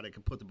other guy that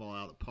can put the ball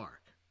out of the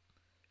park.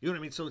 You know what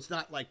I mean? So it's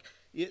not like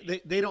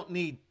they don't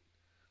need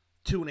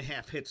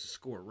 2.5 hits to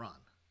score a run,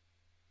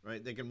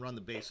 right? They can run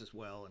the bases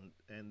well,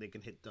 and they can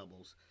hit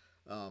doubles.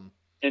 And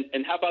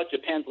how about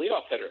Japan's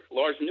leadoff hitter,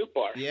 Lars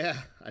Nootbaar? Yeah,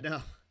 I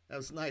know. That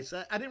was nice.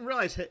 I didn't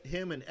realize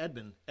him and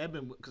Edmund,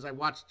 because I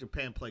watched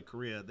Japan play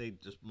Korea. They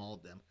just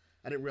mauled them.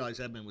 I didn't realize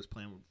Edmund was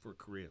playing for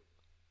Korea.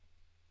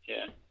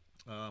 Yeah.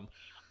 I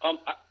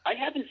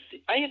haven't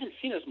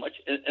seen as much,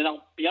 and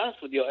I'll be honest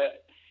with you.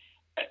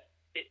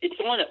 it's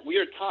on at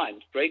weird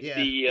times, right? Yeah,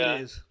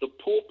 it is. The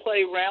pool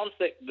play rounds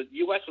that the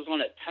U.S. was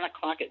on at 10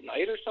 o'clock at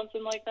night or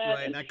something like that.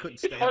 Right, and I couldn't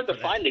It's stay hard up for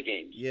to that. find the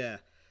games. Yeah.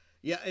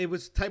 Yeah, it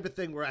was the type of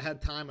thing where I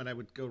had time and I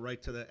would go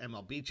right to the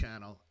MLB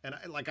channel. And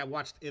I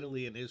watched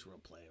Italy and Israel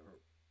play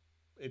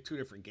in two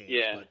different games.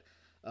 Yeah.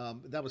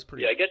 But that was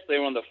pretty. Yeah, I guess they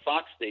were on the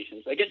Fox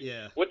stations. I guess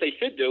what they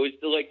should do is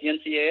do like the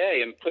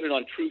NCAA and put it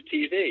on True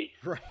TV.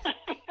 Right.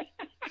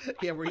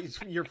 Yeah, where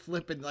you're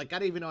flipping. Like, I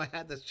didn't even know I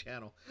had this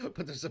channel,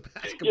 but there's a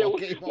basketball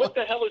game on. What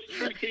the hell is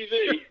True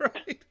TV?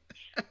 Right.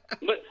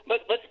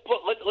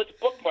 Let's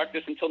bookmark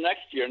this until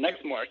next year,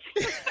 next March.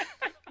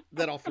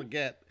 Then I'll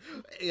forget.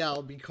 Yeah,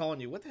 I'll be calling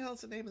you. What the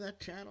hell's the name of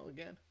that channel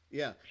again?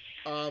 Yeah.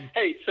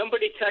 Hey,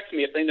 somebody text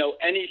me if they know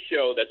any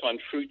show that's on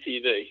True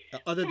TV.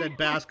 Other than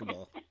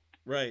basketball.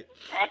 Right.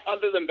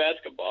 Other than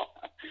basketball.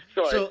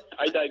 Sorry,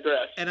 I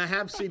digress. And I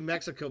have seen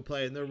Mexico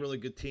play, and they're a really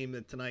good team.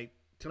 And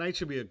tonight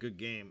should be a good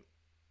game.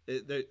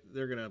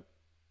 They're gonna.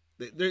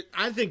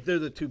 I think they're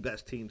the two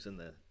best teams in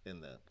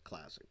the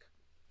Classic.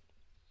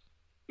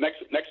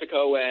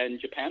 Mexico and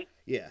Japan.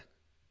 Yeah.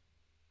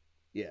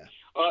 Yeah.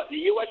 The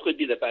U.S. would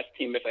be the best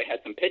team if they had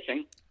some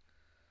pitching.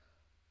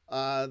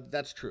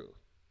 That's true.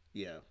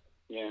 Yeah.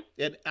 Yeah.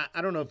 And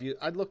I don't know if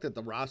I looked at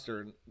the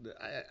roster, and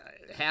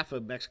half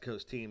of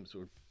Mexico's teams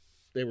were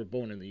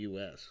born in the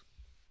U.S.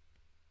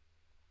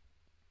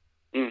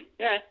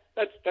 Yeah,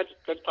 that's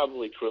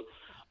probably true.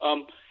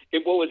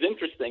 What was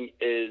interesting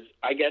is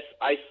I guess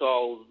I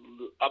saw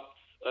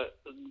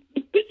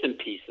bits and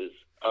pieces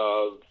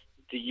of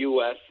the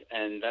U.S.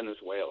 and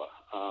Venezuela.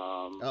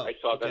 I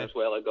saw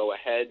Venezuela go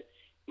ahead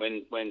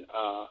when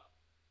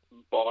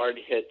Bard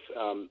hit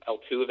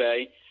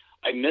Altuve.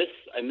 I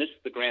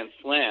missed the grand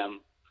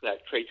slam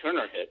that Trey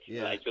Turner hit. Yeah.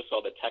 And I just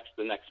saw the text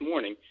the next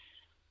morning.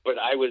 But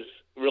I was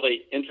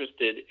really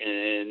interested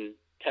in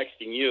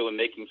texting you and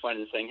making fun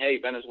and saying, hey,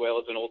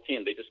 Venezuela's an old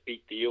team. They just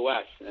beat the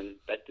U.S. And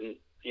that didn't,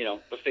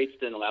 the fates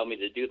didn't allow me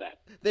to do that.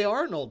 They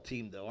are an old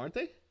team, though, aren't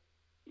they?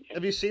 Yeah.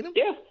 Have you seen them?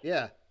 Yeah.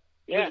 Yeah.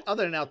 Yeah.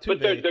 Other than Altuve. But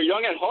they're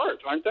young at heart,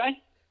 aren't they?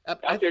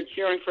 Out there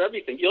cheering for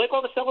everything. You like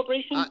all the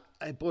celebrations?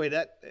 Boy,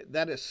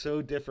 that is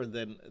so different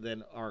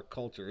than our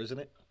culture, isn't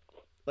it?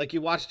 Like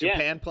you watch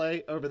Japan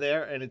play over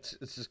there, and it's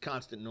just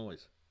constant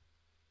noise.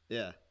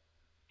 Yeah,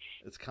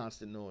 it's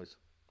constant noise.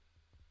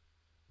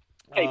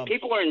 Hey,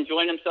 people are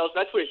enjoying themselves.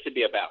 That's what it should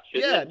be about.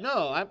 Yeah, it?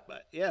 No,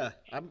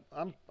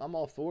 I'm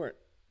all for it.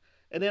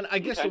 And then I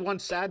guess the one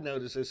sad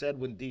note is this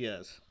Edwin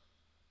Diaz.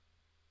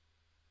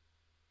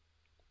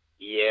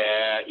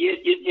 Yeah,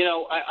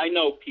 I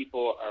know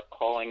people are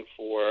calling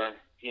for,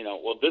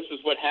 well, this is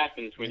what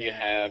happens when you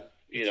have,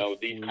 these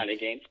kind of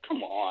games.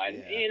 Come on.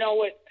 Yeah. You know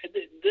what?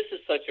 This is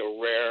such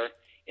a rare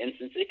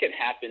instance. It could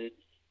happen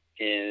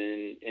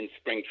in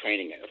spring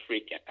training, a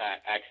freak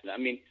accident. I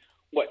mean,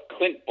 what,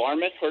 Clint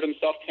Barmouth hurt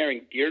himself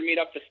tearing deer meat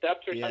up the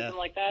steps or something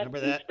like that? Remember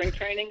that? In spring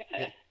training?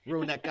 Yeah.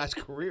 Ruined that guy's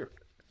career.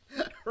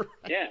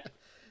 Yeah.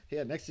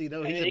 Yeah, next thing you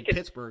know, he's in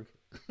Pittsburgh.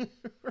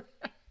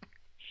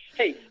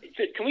 Hey,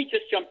 can we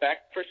just jump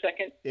back for a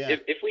second? Yeah.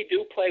 If we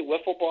do play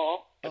wiffle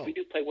ball,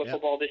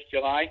 ball this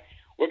July,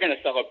 we're going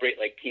to celebrate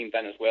like Team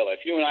Venezuela. If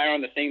you and I are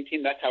on the same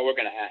team, that's how we're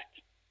going to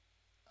act.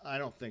 I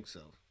don't think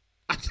so.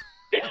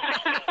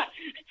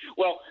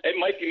 Well, it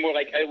might be more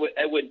like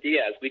Edwin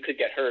Diaz. We could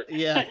get hurt.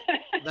 Yeah,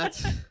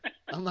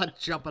 I'm not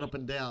jumping up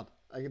and down.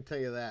 I can tell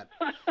you that.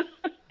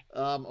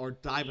 Or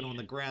diving on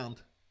the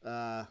ground.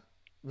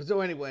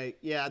 So anyway,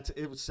 yeah,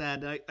 it was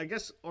sad. I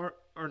guess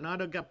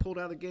Orlando got pulled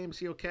out of the game. Is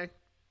he okay?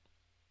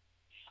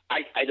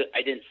 I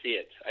didn't see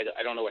it.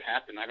 I don't know what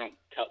happened.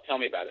 Tell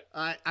me about it.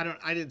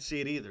 I didn't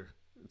see it either.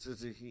 It's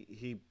just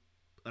he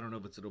I don't know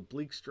if it's an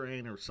oblique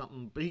strain or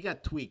something, but he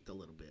got tweaked a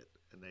little bit,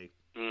 and they.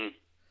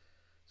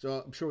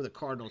 So I'm sure the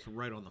Cardinals were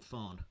right on the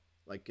phone,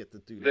 like get the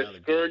dude out of the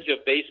game. The scourge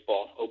of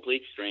baseball,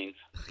 oblique strains.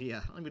 Yeah,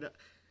 I mean,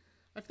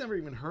 I've never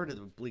even heard of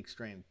the oblique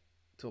strain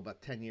until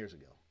about 10 years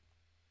ago.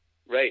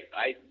 Right.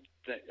 I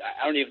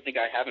don't even think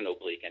I have an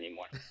oblique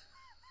anymore.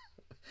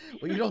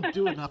 Well, you don't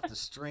do enough to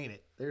strain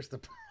it. There's the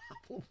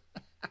problem.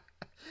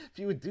 If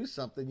you would do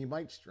something, you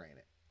might strain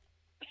it.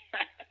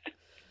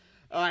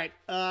 All right.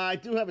 I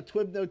do have a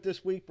Twib note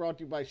this week brought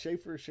to you by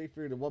Schaefer.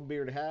 Schaefer, the one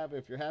beer to have.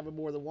 If you're having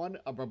more than one,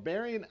 a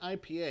Barbarian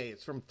IPA.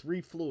 It's from Three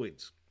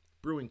Floyds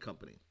Brewing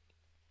Company.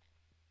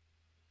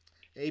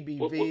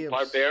 ABV of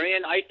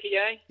Barbarian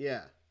IPA?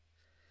 Yeah.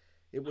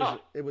 It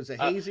was a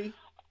hazy.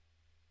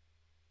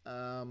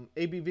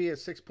 ABV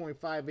is 6.5,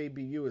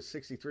 ABU is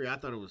 63. I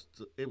thought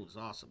it was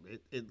awesome.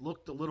 It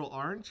looked a little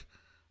orange.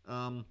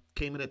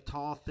 Came in a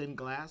tall, thin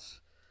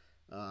glass.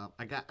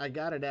 I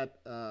got it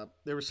at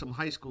there were some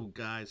high school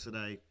guys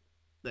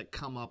that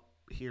come up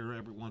here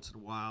every once in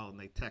a while, and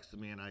they texted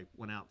me, and I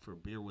went out for a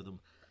beer with them.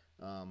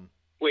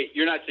 Wait,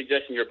 you're not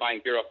suggesting you're buying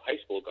beer off high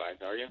school guys,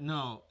 are you?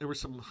 No, there were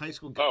some high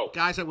school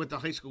guys I went to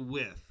high school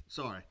with.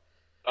 Sorry.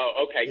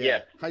 Oh, okay,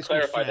 yeah. High school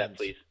Clarify friends. that,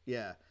 please.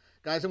 Yeah,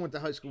 guys I went to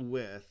high school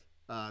with.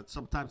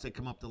 Sometimes they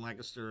come up to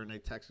Lancaster and they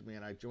texted me,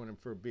 and I joined them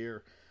for a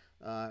beer.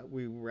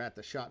 We were at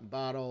the Shot and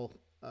Bottle.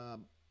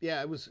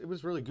 Yeah, it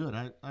was really good.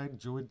 I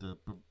enjoyed the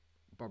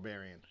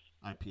Barbarian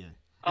IPA.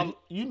 And Um,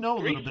 you know a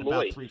Three little bit about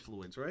Floyds. Three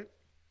Floyds, right?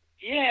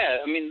 Yeah,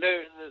 I mean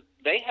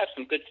they have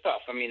some good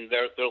stuff. I mean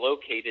they're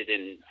located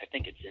in, I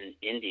think it's in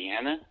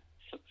Indiana,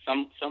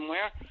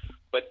 somewhere.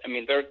 But I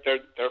mean their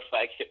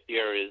flagship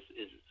beer is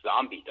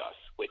Zombie Dust,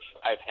 which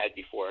I've had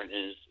before and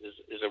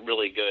is a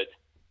really good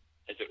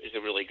is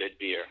a really good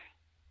beer.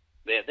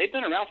 They've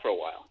been around for a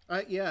while.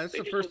 Yeah, it's They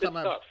the do some first good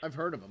time stuff. I've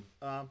heard of them.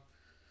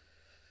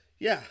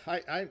 Yeah,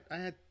 I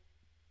had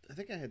I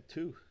think I had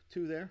two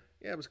there.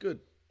 Yeah, it was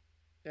good.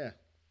 Yeah.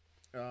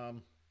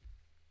 Um,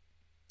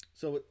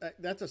 so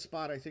that's a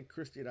spot I think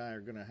Christy and I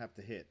are gonna have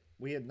to hit.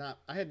 We had not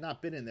I had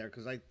not been in there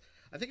because I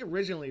think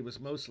originally it was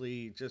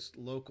mostly just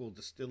local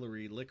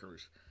distillery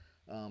liquors,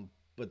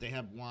 but they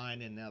have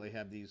wine and now they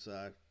have these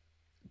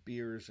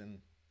beers and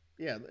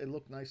yeah, it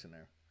looked nice in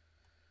there.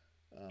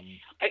 Um,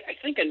 I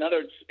think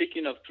another,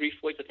 speaking of Three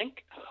Floyds, I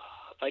think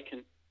if I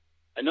can,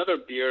 another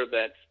beer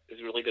that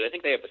is really good. I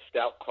think they have a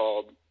stout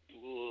called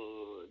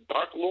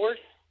Dark Lord.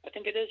 I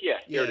think it is. Yeah,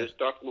 here it yeah. is.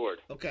 Dark Lord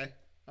Okay.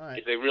 All right.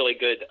 is a really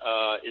good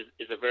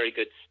is a very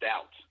good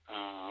stout.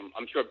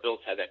 I'm sure Bill's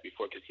had that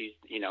before because he's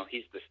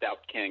the stout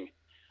king.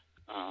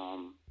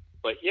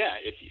 But yeah,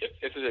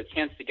 if there's a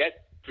chance to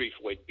get Three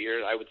Floyd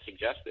beer, I would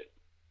suggest it.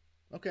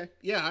 Okay.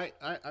 Yeah,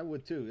 I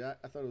would too.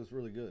 I thought it was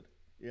really good.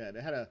 Yeah, it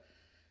had a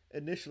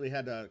initially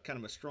had a kind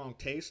of a strong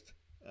taste,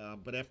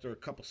 but after a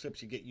couple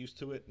sips, you get used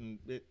to it, and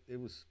it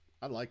was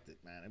I liked it,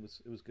 man.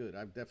 It was good.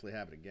 I'd definitely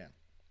have it again.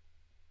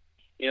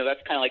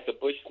 That's kind of like the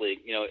Bush League.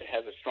 It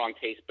has a strong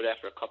taste, but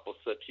after a couple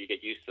sips, you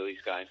get used to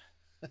these guys.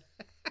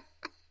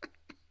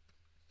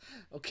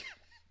 Okay.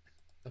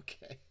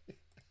 Okay.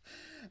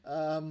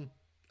 All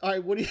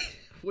right. What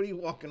are you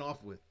walking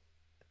off with?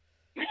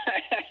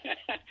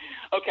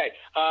 Okay,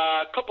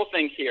 a couple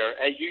things here.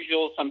 As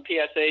usual, some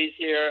PSAs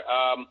here.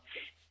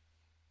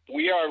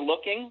 We are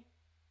looking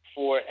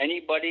for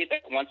anybody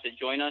that wants to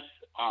join us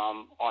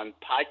on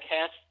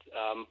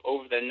podcast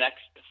over the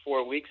next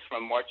 4 weeks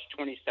from March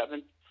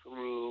 27th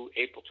through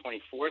April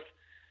 24th.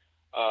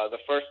 The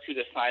first two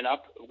to sign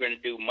up, we're going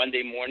to do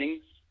Monday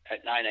mornings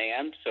at 9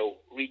 a.m. So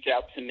reach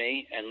out to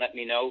me and let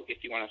me know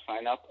if you want to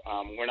sign up.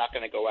 We're not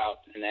going to go out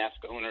and ask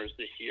owners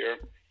this year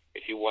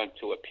if you want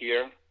to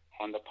appear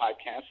on the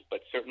podcast,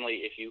 but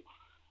certainly if you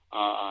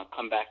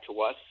come back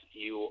to us,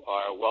 you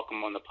are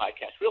welcome on the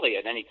podcast really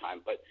at any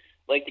time. But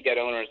I'd like to get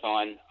owners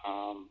on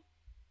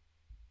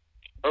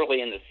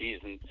early in the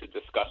season to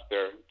discuss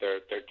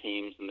their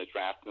teams and the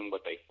draft and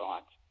what they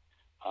thought.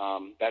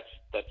 That's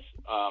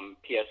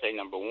PSA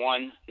number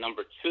one.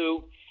 Number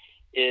two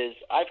is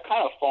I've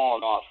kind of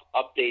fallen off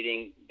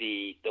updating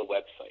the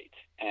website,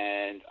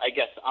 and I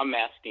guess I'm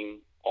asking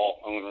all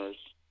owners,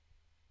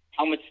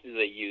 how much do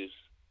they use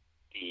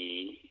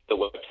the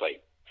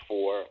website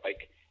for,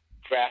 like,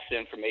 draft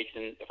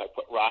information? If I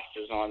put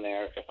rosters on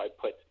there, if I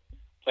put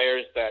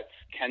players that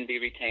can be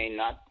retained,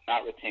 not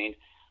retained,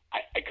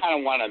 I kind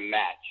of want to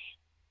match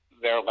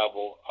their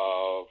level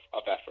of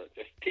effort.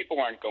 If people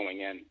aren't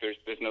going in, there's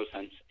no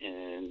sense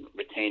in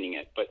retaining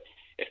it. But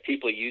if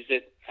people use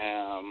it,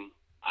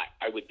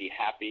 I would be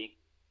happy.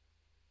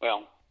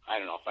 Well, I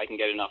don't know if I can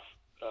get enough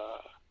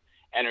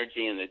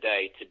energy in the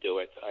day to do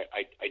it.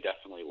 I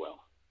definitely will.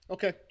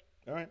 Okay.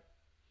 All right.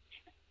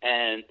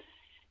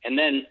 And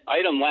then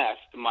item last,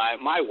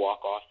 my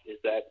walk off is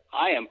that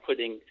I am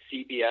putting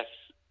CBS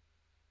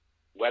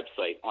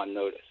website on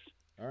notice.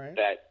 All right.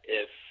 That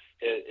if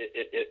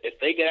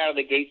they get out of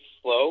the gate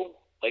slow,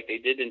 like they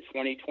did in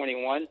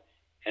 2021,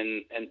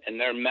 and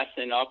they're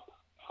messing up,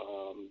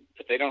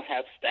 if they don't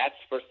have stats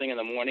first thing in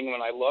the morning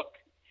when I look,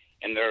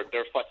 and they're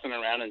futzing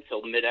around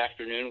until mid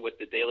afternoon with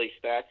the daily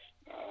stats,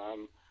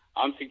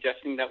 I'm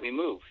suggesting that we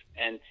move.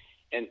 And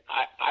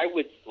I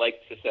would like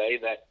to say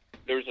that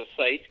there's a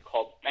site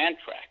called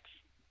Fantrax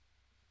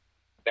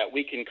that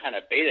we can kind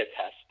of beta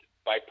test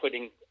by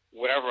putting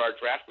whatever our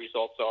draft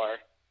results are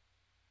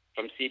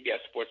from CBS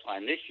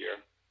Sportsline this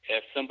year.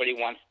 If somebody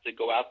wants to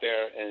go out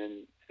there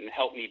and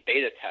help me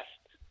beta test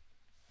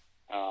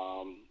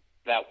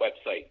that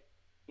website,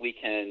 we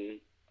can.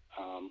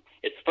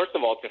 It's, first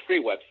of all, it's a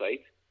free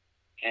website,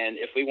 and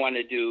if we want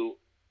to do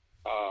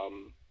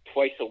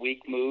twice a week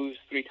moves,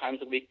 3 times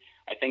a week,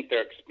 I think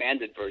their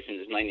expanded version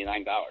is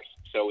 $99.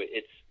 So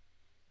it's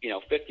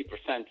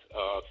 50%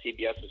 of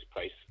CBS's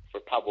price for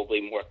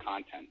probably more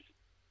content,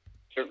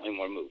 certainly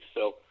more moves.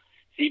 So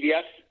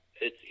CBS,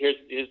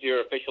 here's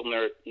your official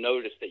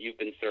notice that you've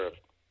been served.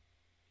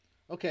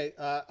 Okay,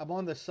 I'm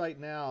on the site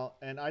now,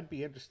 and I'd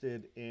be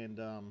interested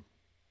in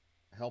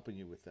helping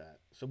you with that.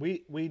 So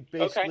we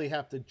basically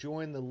have to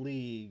join the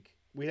league.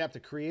 We'd have to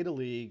create a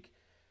league,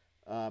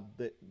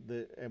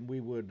 and we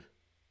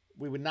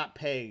would not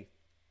pay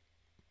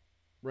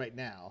right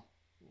now,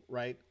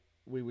 right?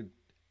 We would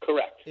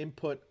correct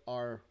input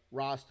our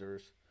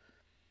rosters.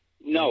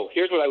 No,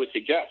 here's what I would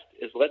suggest: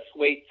 is let's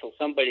wait till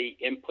somebody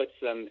inputs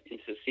them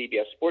into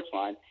CBS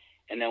Sportsline,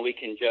 and then we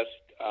can just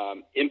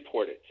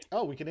import it.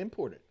 Oh, we can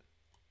import it.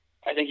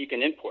 I think you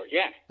can import,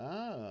 yeah.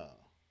 Oh,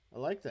 I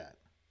like that.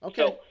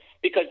 Okay. So,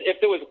 because if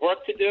there was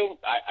work to do,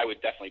 I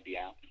would definitely be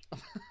out.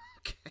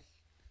 Okay.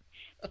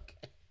 Okay.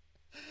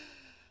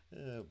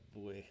 Oh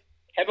boy.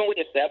 Haven't we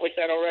established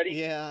that already?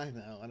 Yeah, I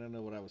know. I don't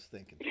know what I was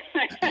thinking.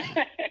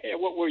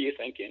 What were you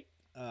thinking?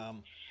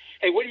 Um,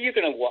 Hey, what are you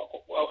going to walk?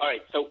 Well, all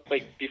right. So,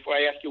 wait, before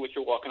I ask you what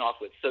you're walking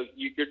off with, so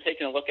you're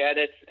taking a look at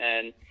it,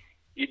 and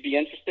you'd be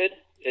interested.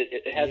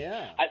 It has.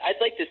 Yeah. I'd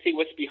like to see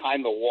what's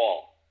behind the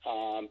wall,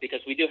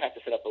 because we do have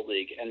to set up a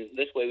league, and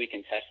this way we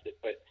can test it.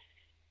 But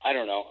I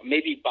don't know.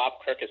 Maybe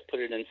Bob Kirk has put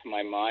it into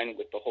my mind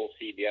with the whole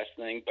CBS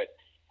thing, but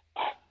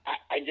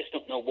I just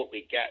don't know what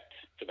we get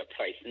for the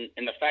price,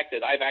 and the fact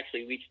that I've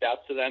actually reached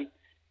out to them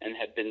and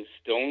have been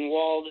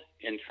stonewalled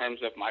in terms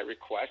of my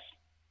request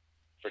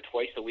for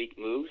twice a week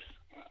moves.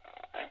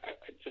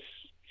 I just,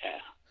 yeah.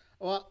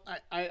 well,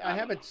 I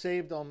have it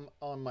saved on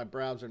my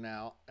browser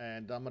now,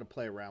 and I'm going to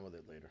play around with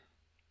it later.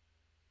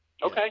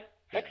 Okay,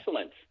 Yeah.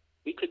 Excellent.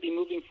 We could be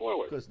moving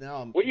forward. Because now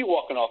I'm. What are you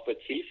walking off with,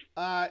 Chief?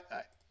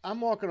 I'm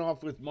walking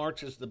off with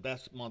March is the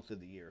best month of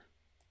the year.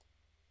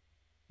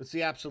 It's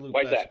the absolute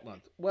Why's best that?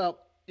 month. Well,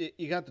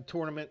 you got the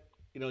tournament.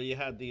 You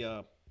had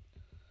the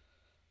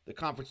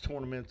conference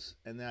tournaments,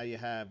 and now you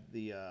have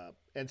the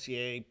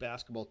NCAA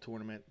basketball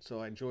tournament. So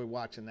I enjoy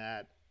watching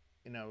that.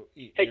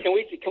 Hey, can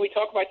we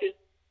talk about this?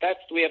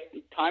 Do we have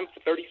time for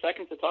 30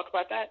 seconds to talk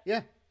about that?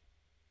 Yeah.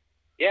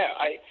 Yeah.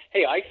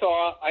 I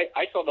saw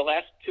the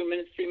last 3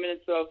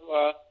 minutes of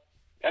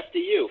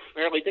FDU,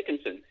 Fairleigh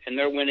Dickinson, and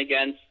their win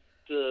against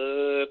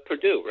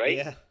Purdue, right?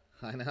 Yeah,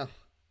 I know.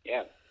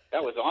 Yeah,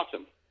 that was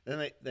awesome.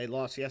 And they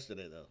lost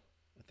yesterday, though.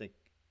 I think.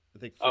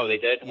 Oh, they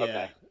did?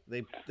 Yeah.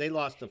 Okay. They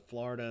lost to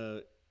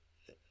Florida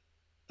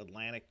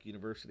Atlantic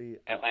University.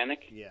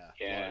 Atlantic? Yeah.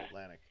 Yeah. Florida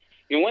Atlantic.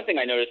 One thing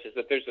I noticed is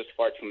that there's just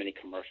far too many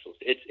commercials.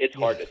 It's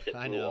hard to sit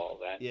I through know. all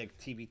that. Yeah,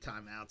 TV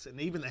timeouts,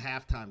 and even the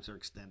half times are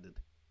extended.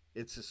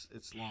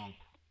 It's long.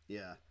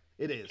 Yeah,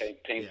 it is. Okay,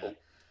 painful.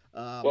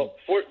 Yeah. Well,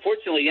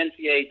 fortunately,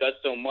 NCAA does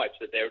so much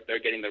that they're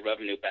getting the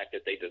revenue back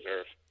that they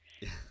deserve.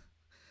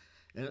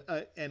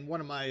 And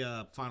one of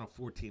my Final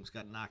Four teams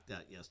got knocked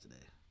out yesterday.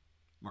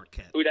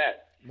 Marquette. Who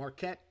that?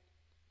 Marquette.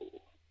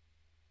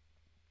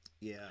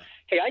 Yeah.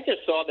 Hey, I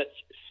just saw that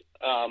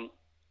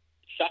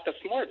Shaka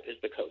Smart is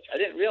the coach. I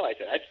didn't realize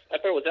it. I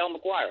thought it was Al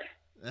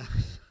McGuire.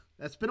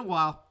 That's been a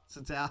while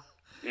since Al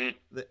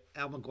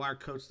Al McGuire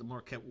coached the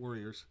Marquette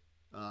Warriors.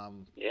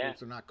 Yeah.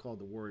 They're not called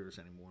the Warriors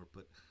anymore,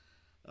 but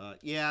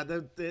yeah,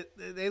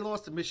 they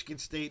lost to Michigan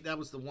State. That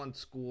was the one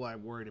school I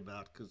worried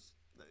about because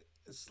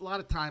it's a lot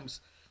of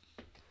times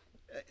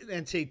the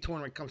NCAA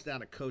tournament comes down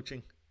to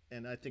coaching,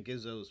 and I think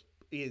he's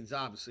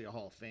obviously a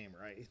Hall of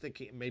Famer. I think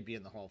he may be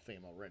in the Hall of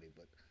Fame already,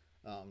 but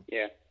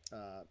yeah.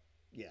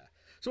 Yeah.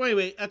 So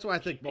anyway, that's why I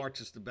think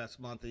March is the best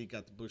month. You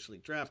got the Bush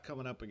League draft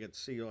coming up. I get to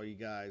see all you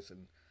guys,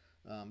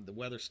 and the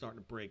weather's starting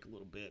to break a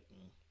little bit,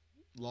 and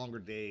longer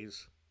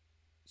days.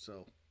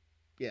 So,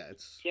 yeah,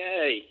 it's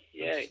yay.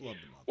 I just love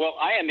the month. Well,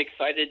 I am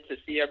excited to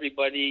see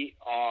everybody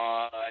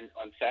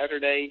on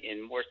Saturday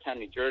in Morristown,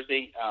 New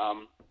Jersey.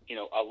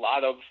 A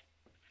lot of,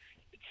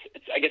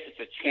 I guess it's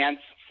a chance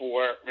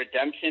for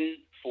redemption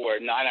for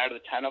 9 out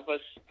of the 10 of us,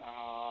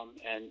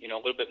 and a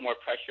little bit more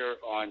pressure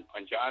on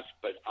Josh.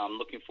 But I'm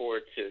looking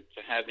forward to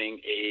having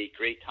a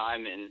great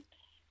time, and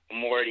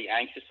I'm already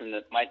anxious. And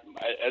as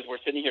we're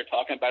sitting here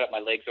talking about it, my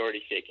leg's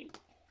already shaking.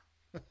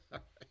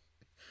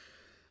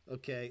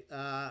 Okay.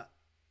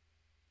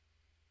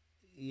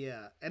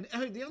 Yeah, and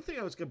the other thing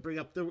I was going to bring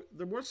up,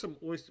 there were some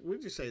oysters. What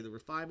did you say? There were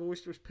 5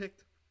 oysters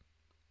picked,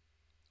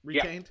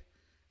 retained,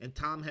 and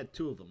Tom had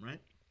 2 of them,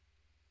 right?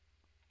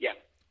 Yeah.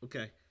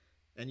 Okay,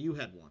 and you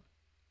had 1.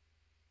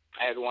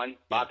 I had 1.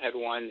 Bob had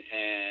 1,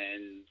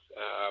 and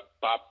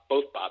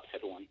both Bobs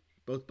had 1.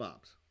 Both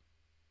Bobs.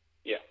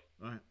 Yeah.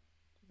 All right.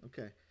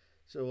 Okay.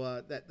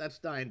 So that's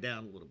dying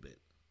down a little bit.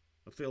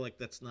 I feel like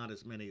that's not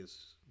as many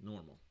as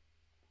normal.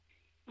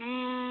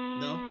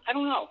 No? I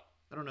don't know.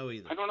 I don't know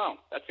either. I don't know.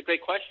 That's a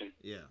great question.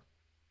 Yeah.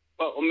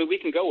 Well, we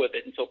can go with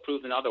it until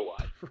proven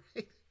otherwise.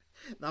 Right.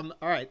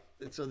 All right.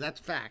 So that's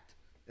fact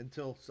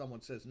until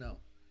someone says no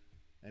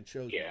and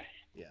shows me.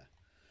 Yeah.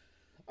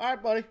 All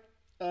right, buddy.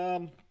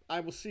 I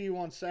will see you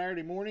on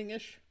Saturday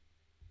morning-ish.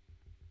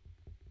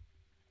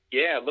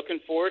 Yeah, looking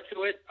forward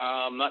to it.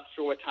 I'm not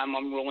sure what time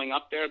I'm rolling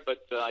up there, but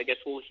I guess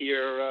we'll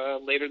hear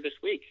later this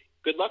week.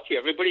 Good luck to you.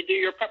 Everybody do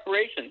your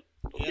preparation.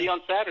 We'll see you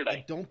on Saturday.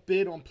 And don't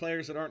bid on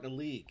players that aren't in the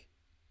league.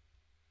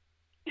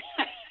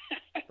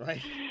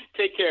 Right?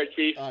 Take care,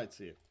 Chief. All right,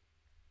 see you.